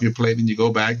PhD off your plate and you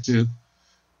go back to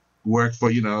work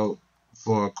for,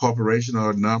 for a corporation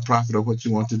or a nonprofit or what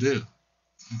you want to do.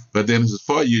 But then if it's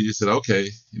for you, you said, okay,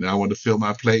 I want to fill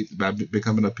my plate by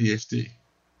becoming a PhD.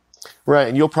 Right.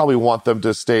 And you'll probably want them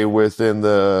to stay within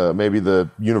maybe the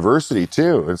university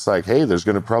too. It's like, hey, there's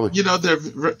going to probably, and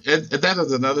that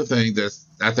is another thing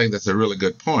I think that's a really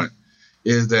good point,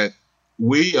 is that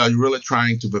we are really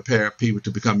trying to prepare people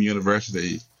to become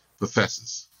university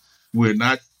professors. We're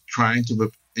not trying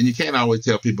to, and you can't always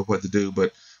tell people what to do,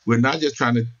 but we're not just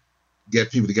trying to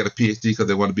get people to get a PhD because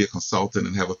they want to be a consultant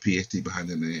and have a PhD behind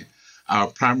their name. Our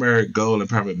primary goal and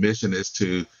primary mission is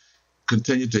to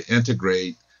continue to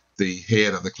integrate the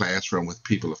head of the classroom with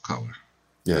people of color.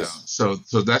 Yes. So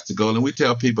that's the goal. And we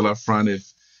tell people up front,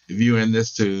 if you're in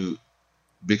this to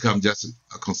become just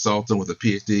a consultant with a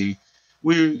PhD,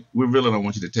 we really don't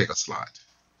want you to take a slot,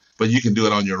 but you can do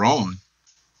it on your own.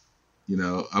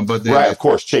 But then, right, of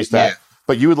course, chase that. Yeah.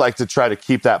 But you would like to try to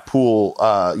keep that pool,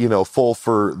 full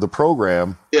for the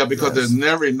program. Yeah, because there's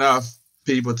never enough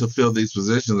people to fill these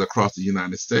positions across the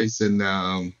United States,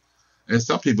 and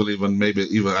some people even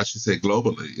I should say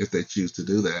globally, if they choose to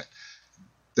do that,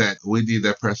 that we need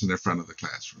that person in front of the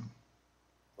classroom.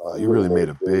 You really made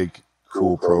a big,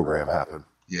 cool program happen.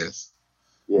 Yes.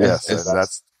 Yes,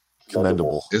 that's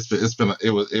commendable.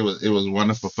 It was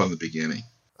wonderful from the beginning.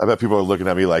 I bet people are looking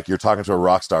at me like, you're talking to a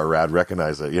rock star, Rad,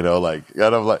 recognize it, and I'm like,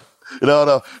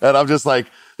 no. And I'm just like,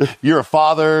 you're a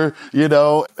father, and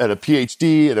a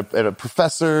PhD and a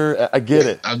professor. I get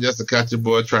it. I'm just a country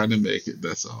boy trying to make it.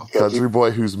 That's all. Country boy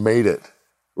who's made it,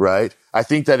 right? I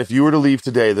think that if you were to leave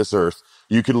today, this earth,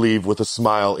 you could leave with a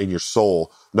smile in your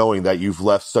soul, knowing that you've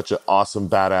left such an awesome,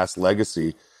 badass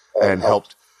legacy and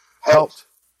helped.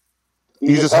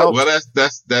 You just helped. Well,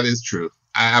 that is true.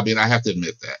 I mean, I have to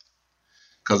admit that.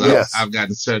 Because I've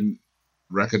gotten certain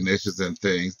recognitions and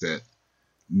things that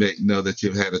know that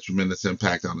you've had a tremendous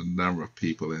impact on a number of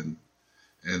people, and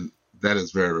that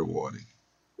is very rewarding.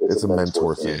 It's a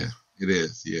mentor thing. Yeah, it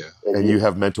is. Yeah, and you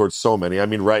have mentored so many. I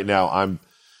mean, right now I'm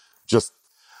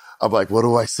like, what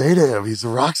do I say to him? He's a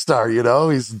rock star,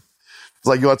 It's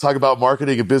like, you want to talk about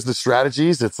marketing and business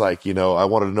strategies? It's like, I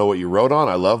wanted to know what you wrote on.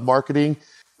 I love marketing.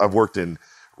 I've worked in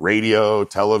radio,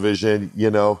 television,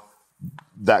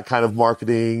 that kind of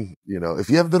marketing. If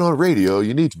you haven't been on radio,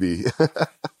 you need to be.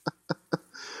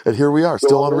 And here we are,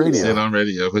 still on radio. Still on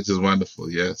radio, which is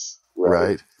wonderful, yes.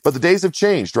 Right. But the days have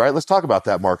changed, right? Let's talk about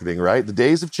that marketing, right? The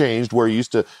days have changed where you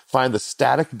used to find the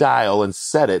static dial and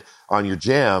set it on your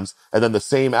jams, and then the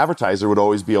same advertiser would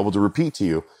always be able to repeat to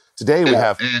you. Today we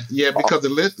have... because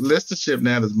the listenership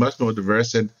now is much more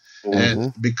diverse, and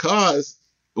because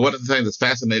one of the things that's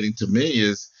fascinating to me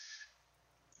is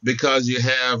because you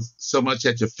have so much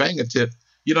at your fingertip,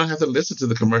 you don't have to listen to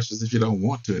the commercials if you don't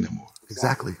want to anymore.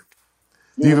 Exactly.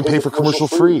 You even pay for commercial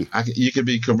free. You can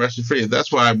be commercial free. And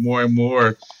that's why more and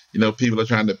more, people are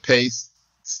trying to paste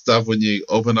stuff when you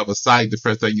open up a site. The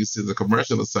first thing you see is a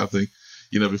commercial or something,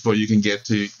 before you can get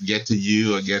to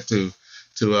you or get to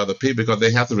other people, because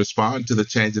they have to respond to the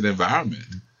changing environment.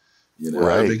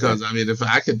 Right. Because I mean, if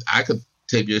I could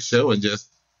tape your show and just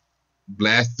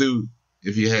blast through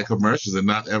if you had commercials and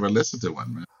not ever listen to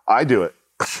one, man. I do it.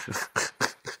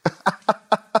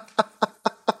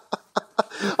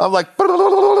 I'm like,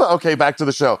 okay, back to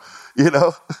the show.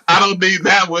 I don't need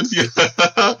that one.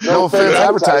 No offense,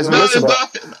 advertising.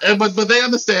 But they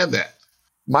understand that.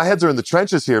 My heads are in the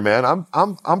trenches here, man.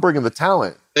 I'm bringing the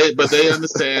talent. But they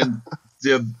understand.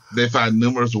 They find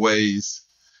numerous ways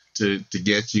to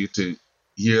get you to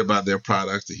hear about their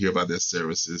products, to hear about their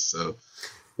services. So,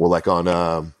 well, like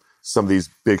on some of these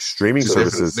big streaming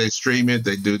services. They stream it.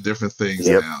 They do different things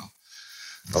Yep. now.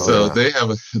 Oh, So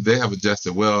yeah. they have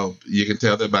adjusted well. You can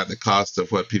tell by the cost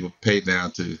of what people pay now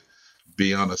to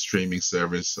be on a streaming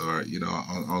service or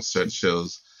on certain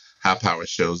shows, high power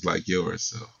shows like yours.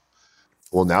 So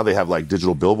Well, now they have like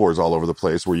digital billboards all over the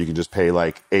place where you can just pay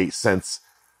like 8 cents,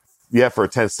 for a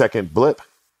 10-second blip.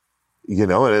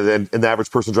 And the average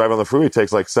person driving on the freeway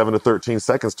takes like 7 to 13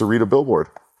 seconds to read a billboard.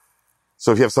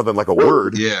 So if you have something like a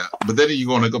word, yeah, but then you're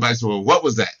going to go back to, well, what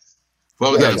was that?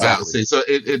 What was that about? exactly. See, so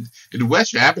it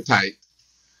whets your appetite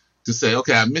to say,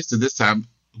 okay, I missed it this time.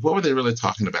 What were they really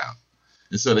talking about?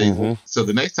 And so so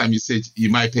the next time you see it,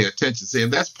 you might pay attention. See,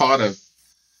 and that's part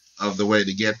of the way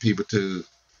to get people to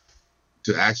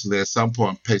actually at some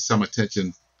point pay some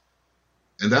attention.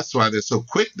 And that's why they're so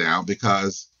quick now,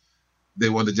 because they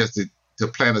want to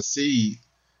plant a seed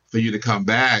for you to come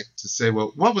back to say,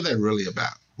 well, what were they really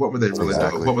about? What were they really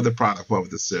doing? What were the product? What was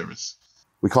the service?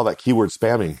 we call that keyword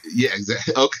spamming. Yeah,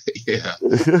 exactly. Okay, yeah.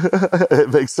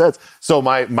 It makes sense. So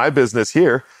my business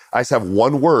here, I just have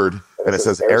one word and it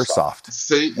says airsoft.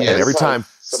 See, And every time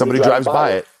somebody drives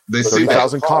by it, they see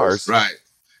 30,000 cars. Right.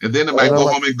 And then they might go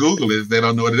home and Google it if they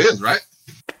don't know what it is, right?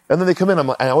 And then they come in.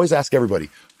 I always ask everybody,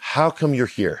 how come you're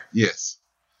here? Yes.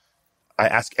 I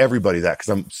ask everybody that because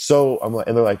I'm like,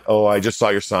 and they're like, oh, I just saw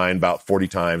your sign about 40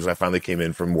 times and I finally came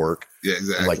in from work. Yeah,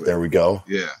 exactly. I'm like, there we go.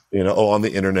 Yeah. On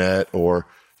the internet or,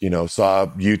 saw a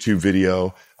YouTube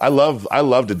video. I love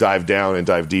to dive down and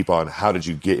dive deep on how did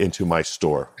you get into my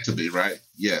store? To be right.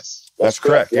 Yes. That's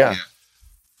correct. Yeah.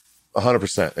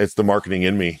 100%. It's the marketing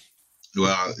in me.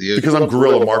 Well, yeah. Because I'm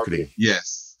guerrilla marketing.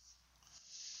 Yes.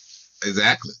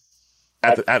 Exactly.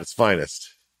 At its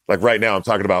finest. Like right now, I'm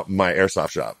talking about my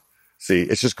airsoft shop. See,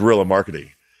 it's just guerrilla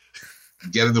marketing.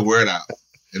 Getting the word out.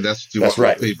 And that's what you want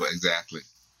right. from people. Exactly.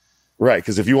 Right.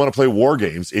 Because if you want to play war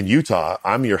games in Utah,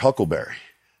 I'm your Huckleberry.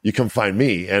 You come find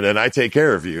me and I take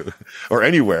care of you. Or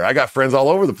anywhere. I got friends all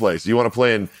over the place. You want to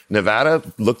play in Nevada?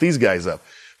 Look these guys up.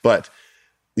 But,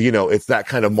 it's that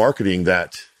kind of marketing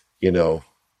that,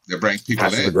 that brings people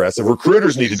passive in. aggressive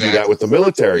recruiters need to do that with the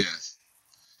military. Yes.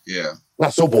 Yeah.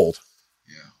 Not so bold.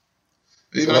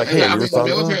 Yeah. Like, hey, I think the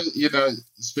military,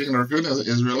 speaking of recruiting,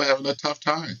 is really having a tough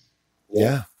time.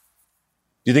 Yeah.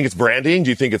 Do you think it's branding? Do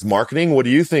you think it's marketing? What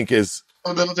do you think is?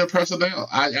 Military personnel.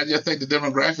 I just think the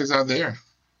demographics are there.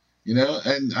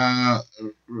 And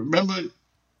remember,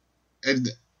 and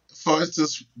for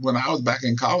instance, when I was back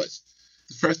in college,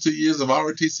 the first 2 years of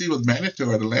ROTC was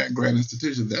mandatory at the land grant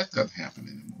institution. That doesn't happen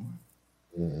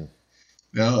anymore.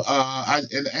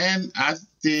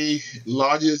 The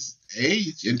largest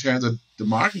age in terms of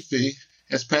demography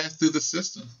has passed through the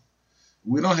system.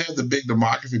 We don't have the big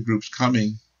demography groups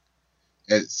coming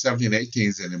at 17,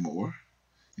 18s anymore.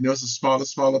 It's a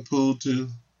smaller pool to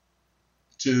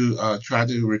try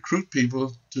to recruit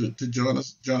people to join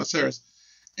a service.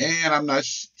 And I'm not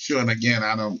sure. And again,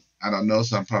 I don't know.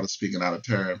 So I'm probably speaking out of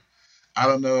term. I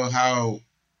don't know how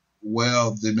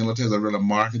well the militaries are really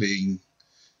marketing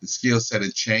the skill set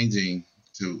and changing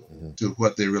to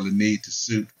what they really need to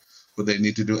suit what they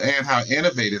need to do, and how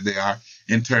innovative they are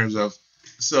in terms of.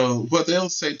 So what they'll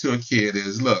say to a kid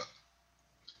is, look,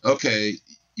 okay,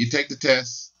 you take the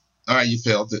test. All right, you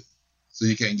failed it, so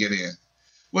you can't get in.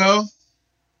 Well,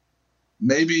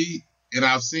 maybe, and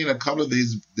I've seen a couple of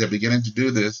these, they're beginning to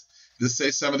do this. Let's say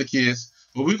some of the kids,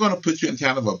 well, we're going to put you in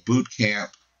kind of a boot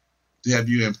camp to have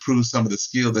you improve some of the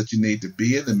skills that you need to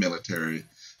be in the military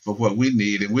for what we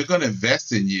need. And we're going to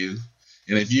invest in you.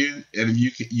 And if you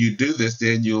do this,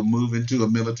 then you'll move into a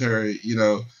military,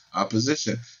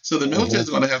 position. So the military is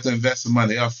going to have to invest some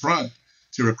money up front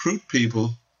to recruit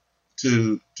people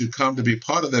to come to be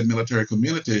part of that military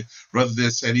community, rather than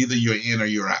saying either you're in or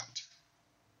you're out.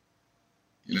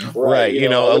 Right. A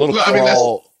little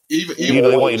crawl. Even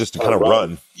they want you just to kind of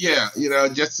run. Yeah.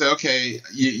 Just say, okay,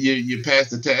 you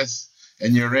passed the test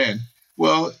and you're in.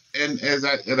 Well, and as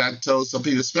I told some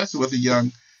people, especially with the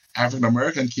young African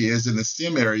American kids in the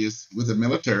STEM areas with the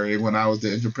military, when I was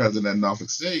the interim president in Norfolk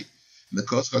State, and the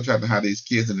Coast Guard tried to hire these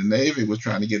kids in the Navy, was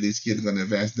trying to get these kids in the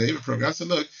advanced Navy program. I said,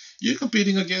 look, you're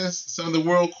competing against some of the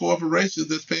world corporations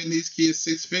that's paying these kids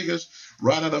 6 figures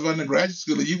right out of undergraduate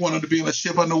school, and you want them to be on a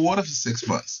ship underwater for 6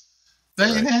 months. They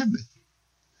ain't happening.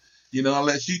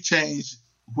 Unless you change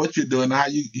what you're doing, how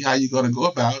you're going to go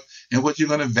about, and what you're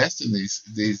going to invest in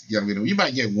these young people. You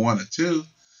might get 1 or 2,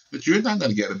 but you're not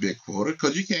going to get a big quota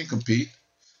because you can't compete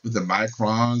with the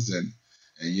Microns and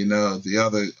the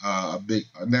other big,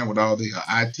 now with all the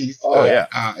IT,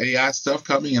 AI stuff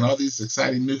coming and all these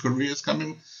exciting new careers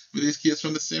coming with these kids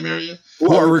from the STEM area.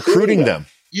 Who are recruiting them.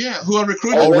 Yeah, who are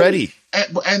recruiting already.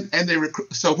 And they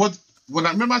recruit. So what when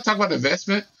I remember I talked about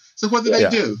investment. So what do they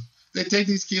do? They take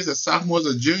these kids as sophomores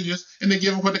or juniors and they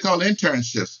give them what they call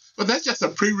internships. But that's just a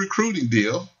pre-recruiting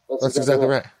deal. That's exactly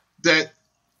right. That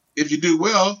if you do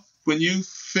well, when you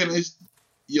finish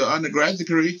your undergraduate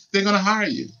degree, they're going to hire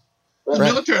you. The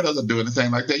military doesn't do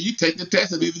anything like that. You take the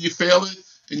test and either you fail it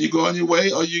and you go on your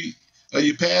way, or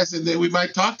you pass and then we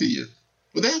might talk to you.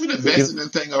 But they haven't invested in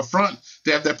anything up front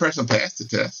to have that person pass the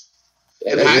test.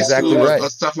 In high school or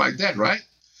stuff like that, right?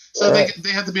 So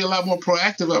they have to be a lot more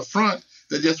proactive up front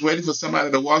than just waiting for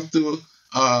somebody to walk through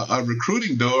a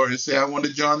recruiting door and say, I want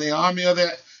to join the Army or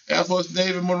the Air Force,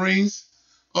 Navy, Marines,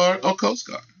 or Coast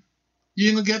Guard. You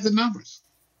ain't going to get the numbers.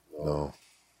 No.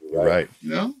 Right. You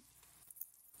know?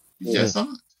 You just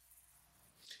aren't.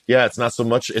 Yeah, it's not so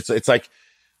much. It's like,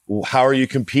 how are you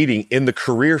competing in the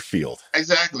career field?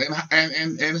 Exactly.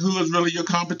 And who is really your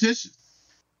competition?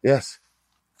 Yes.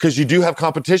 Because you do have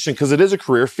competition, because it is a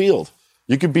career field.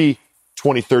 You could be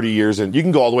 20, 30 years in. You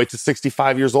can go all the way to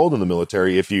 65 years old in the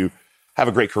military if you have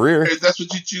a great career. If that's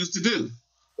what you choose to do.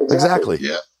 Exactly.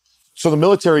 Yeah. So the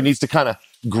military needs to kind of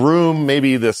groom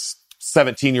maybe this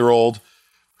 17-year-old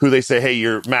who they say, hey,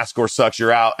 your math score sucks,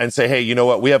 you're out, and say, hey, you know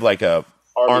what? We have like a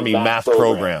Army math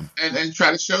program. And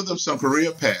try to show them some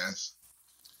career paths.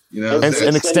 You know,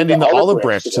 and extending the olive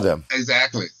branch to them.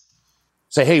 Exactly.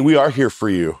 Say, hey, we are here for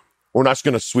you. We're not just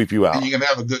going to sweep you out. And you can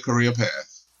have a good career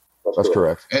path. That's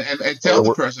correct. And tell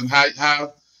the person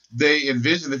how they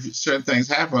envision, if certain things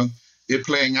happen, it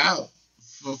playing out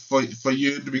for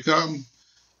you to become,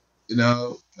 you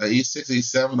know, an E6,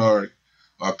 E7 or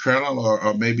a colonel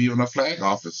or maybe even a flag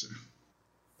officer.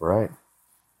 Right.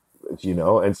 You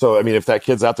know, and so, I mean, if that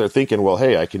kid's out there thinking, well,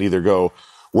 hey, I can either go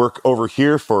work over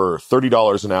here for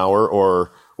 $30 an hour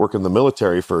or work in the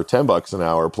military for $10 an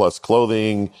hour plus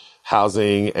clothing,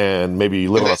 housing, and maybe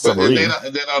live on a submarine.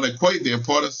 They don't equate the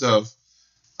importance of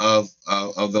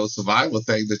those survival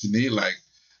things that you need, like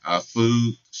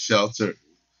food, shelter,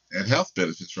 and health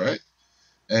benefits, right?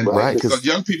 And because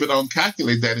young people don't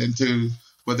calculate that into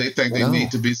what they think they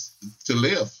need to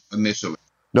live initially.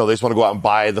 No, they just want to go out and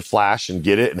buy the flash and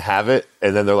get it and have it,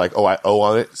 and then they're like, "Oh, I owe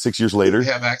on it." 6 years later,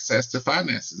 they have access to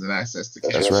finances and access to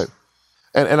cash. That's right.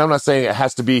 And I'm not saying it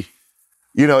has to be,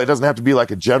 you know, it doesn't have to be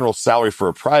like a general salary for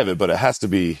a private, but it has to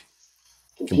be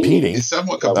competing. It's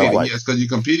somewhat competing, yes, because you're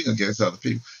competing against other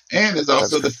people, and there's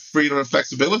also the freedom and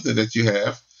flexibility that you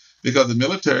have, because the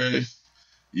military,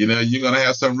 you know, you're going to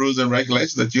have some rules and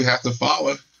regulations that you have to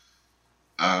follow.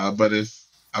 But if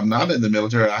I'm not in the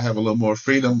military, I have a little more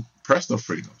freedom. Personal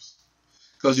freedoms,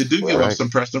 because you do give up some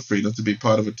personal freedom to be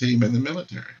part of a team in the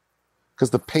military.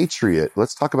 Because the Patriot,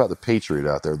 let's talk about the Patriot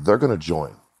out there. They're going to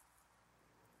join.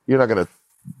 You're not going to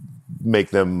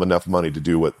make them enough money to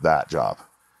do that job.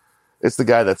 It's the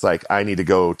guy that's like, I need to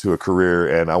go to a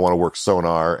career and I want to work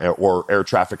sonar or air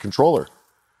traffic controller.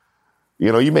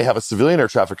 You know, you may have a civilian air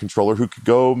traffic controller who could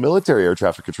go military air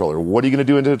traffic controller. What are you going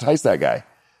to do to entice that guy?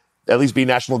 At least be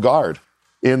National Guard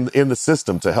in the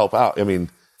system to help out. I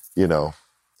mean, you know,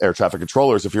 air traffic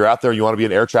controllers. If you're out there, you want to be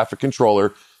an air traffic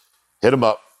controller, hit them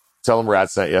up, tell them Rad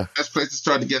sent you. That's a place to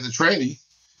start to get the training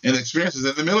and experiences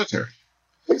in the military.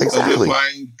 Exactly. So you're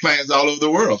flying planes all over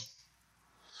the world.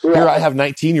 Here I have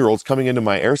 19-year-olds coming into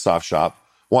my airsoft shop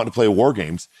wanting to play war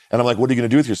games. And I'm like, what are you going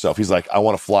to do with yourself? He's like, I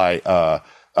want to fly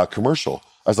a commercial.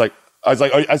 I was like,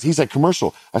 he's like,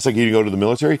 commercial. I was like, you go to the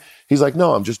military? He's like,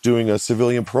 no, I'm just doing a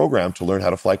civilian program to learn how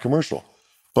to fly commercial.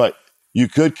 But you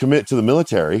could commit to the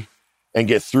military and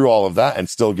get through all of that and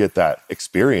still get that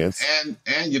experience.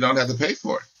 And you don't have to pay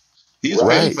for it. He's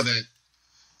paying for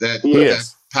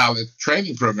that pilot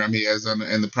training program he has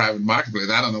in the private marketplace.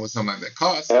 I don't know what something like that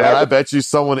costs. And I bet you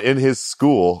someone in his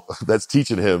school that's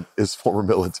teaching him is former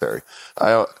military.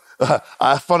 I have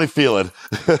a funny feeling.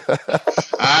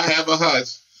 I have a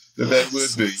hunch that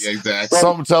would be, exactly.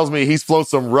 Something tells me he's flown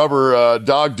some rubber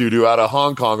dog doo-doo out of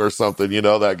Hong Kong or something, you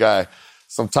know, that guy.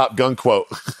 Some Top Gun quote.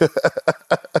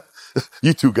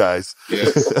 You two guys.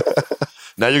 Yes.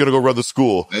 Now you're going to go run the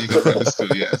school. Now you're going to run the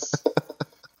school, yes.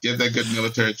 Get that good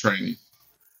military training.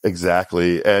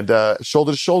 Exactly. And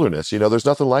shoulder to shoulderness. You know, there's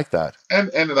nothing like that.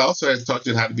 And it also has taught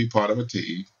you how to be part of a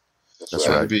team. That's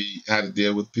right. How to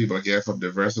deal with people, again, from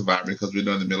diverse environments, because we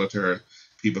know in the military,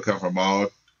 people come from all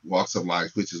walks of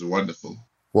life, which is wonderful.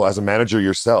 Well, as a manager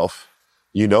yourself,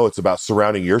 you know it's about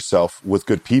surrounding yourself with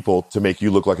good people to make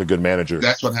you look like a good manager.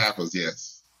 That's what happens,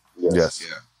 yes. Yes.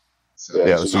 Yeah.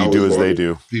 So you do as they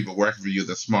do. People working for you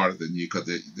that's smarter than you, because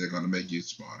they're going to make you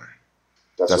smarter.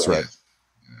 That's right.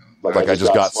 Like I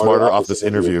just got smarter off this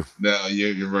interview. No,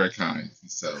 you're very kind.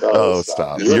 So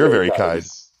stop. You're very kind.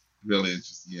 Really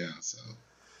interesting. Yeah. So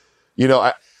you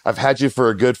know, I've had you for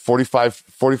a good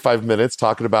 45 minutes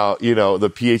talking about, you know, the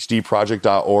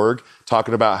PhDproject.org,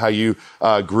 talking about how you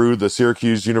grew the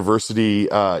Syracuse University,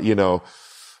 you know,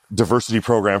 diversity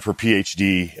program for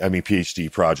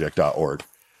PhDproject.org.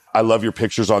 I love your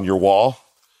pictures on your wall.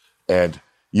 And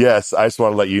yes, I just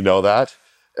want to let you know that.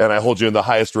 And I hold you in the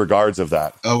highest regards of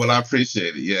that. Oh, well, I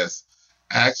appreciate it. Yes.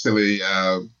 Actually,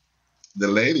 the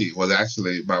lady was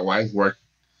actually, my wife worked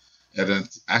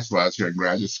actually I was here in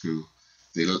graduate school.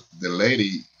 The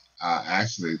lady,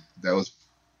 actually, that was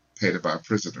painted by a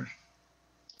prisoner.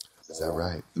 Is that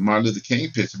right? The Martin Luther King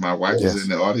picture, my wife was in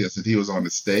the audience and he was on the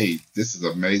stage. This is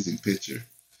an amazing picture,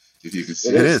 if you can see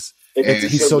it. It is. And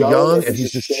he's so young and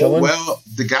he's just chilling. Well,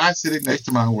 the guy sitting next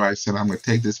to my wife said, I'm going to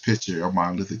take this picture of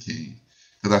Martin Luther King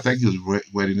because I think he was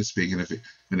waiting to speak. And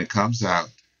when it comes out,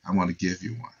 I'm going to give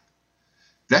you one.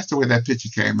 That's the way that picture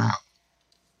came out.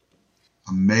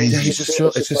 Amazing. Yeah, he's just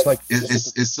chill. It's just like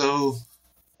it's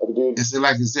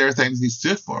like it's everything he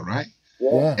stood for, right?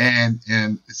 Yeah. And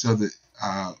so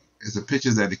it's a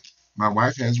picture that my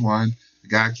wife has one, the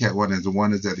guy kept one, and the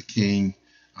one is at the King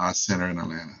Center in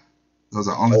Atlanta. Those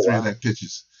are only three of that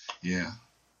pictures. Yeah.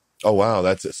 Oh wow,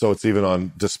 that's it. So it's even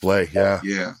on display. Yeah.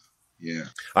 Yeah. Yeah.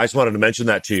 I just wanted to mention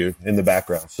that to you in the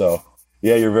background. So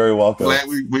yeah, you're very welcome. Glad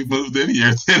we moved in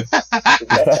here.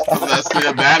 That's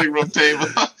the dining room table.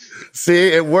 See,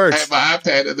 it works. I have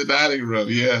my iPad in the dining room.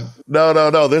 Yeah.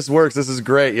 No. This works. This is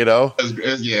great. You know.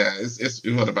 It's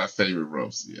one of my favorite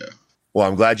rooms. Yeah. Well,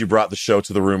 I'm glad you brought the show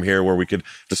to the room here where we could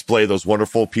display those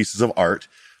wonderful pieces of art.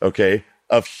 Okay.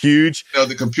 Of huge. You know,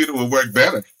 the computer will work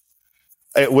better.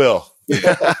 It will.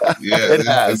 Yeah. It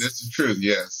has. And this is true.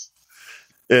 Yes.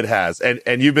 It has.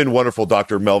 And you've been wonderful,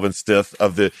 Dr. Melvin Stith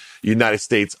of the United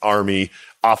States Army,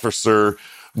 officer,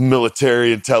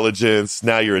 military intelligence.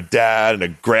 Now you're a dad and a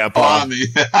grandpa. Army.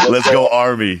 Let's go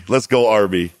Army. Let's go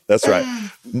Army. That's right.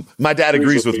 My dad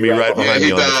agrees with me right behind me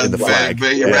in the flag.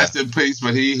 But he rest in peace,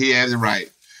 but he had it right.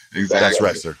 Exactly. That's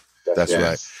right, sir. That's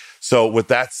right. So with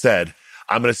that said,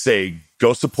 I'm going to say,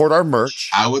 go support our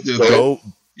merch. I would do that. Go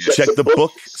check the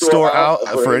bookstore out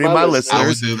for any of my listeners. I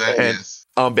would do that, and yes.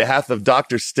 On behalf of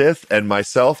Dr. Stith and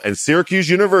myself and Syracuse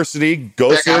University,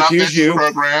 go check Syracuse U.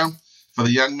 Program for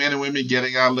the young men and women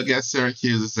getting out. Look at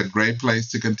Syracuse. It's a great place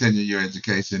to continue your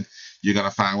education. You're going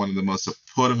to find one of the most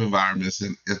supportive environments,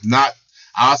 and if not,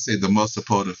 I'll say the most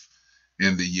supportive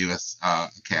in the U.S.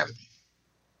 Academy.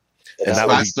 And that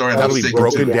will be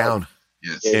broken down.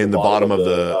 Yes. In the bottom of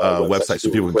the website so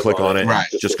people can click on it. Right.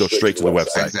 Just go straight to the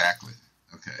website. Exactly.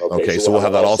 Okay, so we'll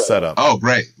have that all set up. Oh,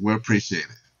 great. We appreciate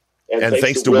it. And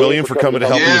thanks to William for coming to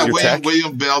help me with your tech.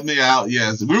 William bailed me out,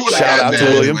 yes. We would shout out to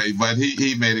William. Anyway, but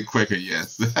he made it quicker,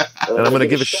 yes. And I'm going to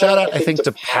give a shout out, I think,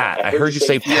 to Pat. I heard you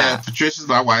say Pat. Yeah, Patricia's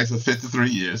my wife for 53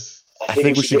 years. I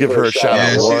think we should give her a shout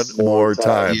out one more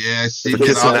time. Yeah, for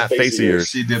kissing that face of yours.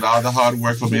 She did all the hard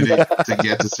work for me to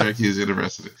get to Syracuse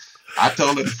University. I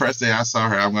told her the first day I saw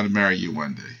her, I'm going to marry you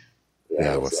one day.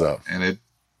 Yeah, what's up? And it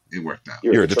worked out.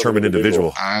 You're a determined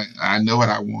individual. I know what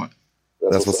I want.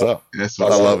 That's what's up. That's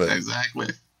what I love it. Exactly.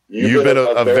 You've been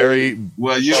a very been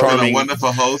a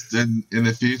wonderful host. And in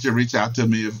the future, reach out to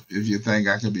me if you think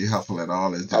I can be helpful at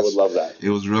all. I would love that. It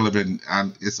was really been.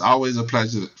 It's always a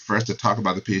pleasure for us to talk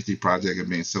about the PhD project. It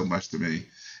means so much to me,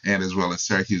 and as well as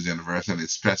Syracuse University, and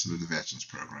especially the Veterans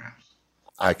Program.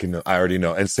 I already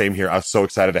know. And same here. I'm so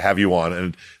excited to have you on.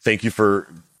 And thank you for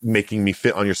making me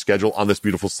fit on your schedule on this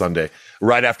beautiful Sunday,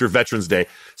 right after Veterans Day.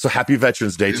 So happy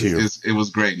Veterans Day to you. It was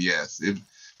great, yes.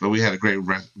 But we had a great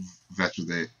Veterans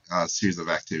Day series of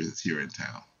activities here in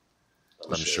town.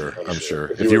 I'm sure.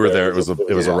 If you were there, it was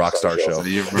a rock star show. So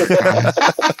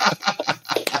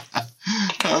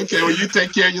okay, well, you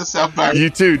take care of yourself, Byron. You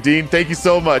too, Dean. Thank you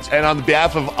so much. And on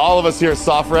behalf of all of us here at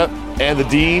SoftRep and the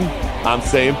Dean, I'm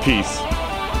saying peace.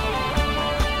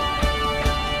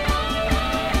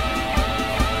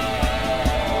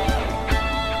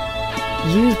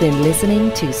 You've been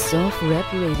listening to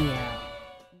SoftRep Radio.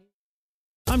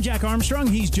 I'm Jack Armstrong.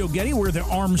 He's Joe Getty. We're the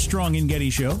Armstrong and Getty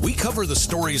Show. We cover the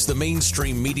stories the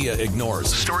mainstream media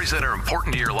ignores. Stories that are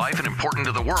important to your life and important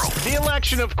to the world. The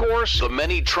election, of course. The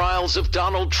many trials of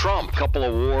Donald Trump. Couple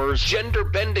of wars.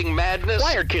 Gender-bending madness.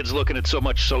 Why are kids looking at so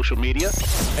much social media?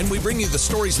 And we bring you the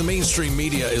stories the mainstream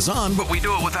media is on, but we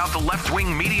do it without the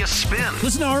left-wing media spin.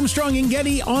 Listen to Armstrong and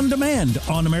Getty on demand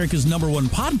on America's #1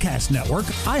 podcast network,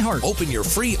 iHeart. Open your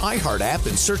free iHeart app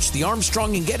and search the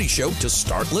Armstrong and Getty Show to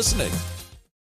start listening.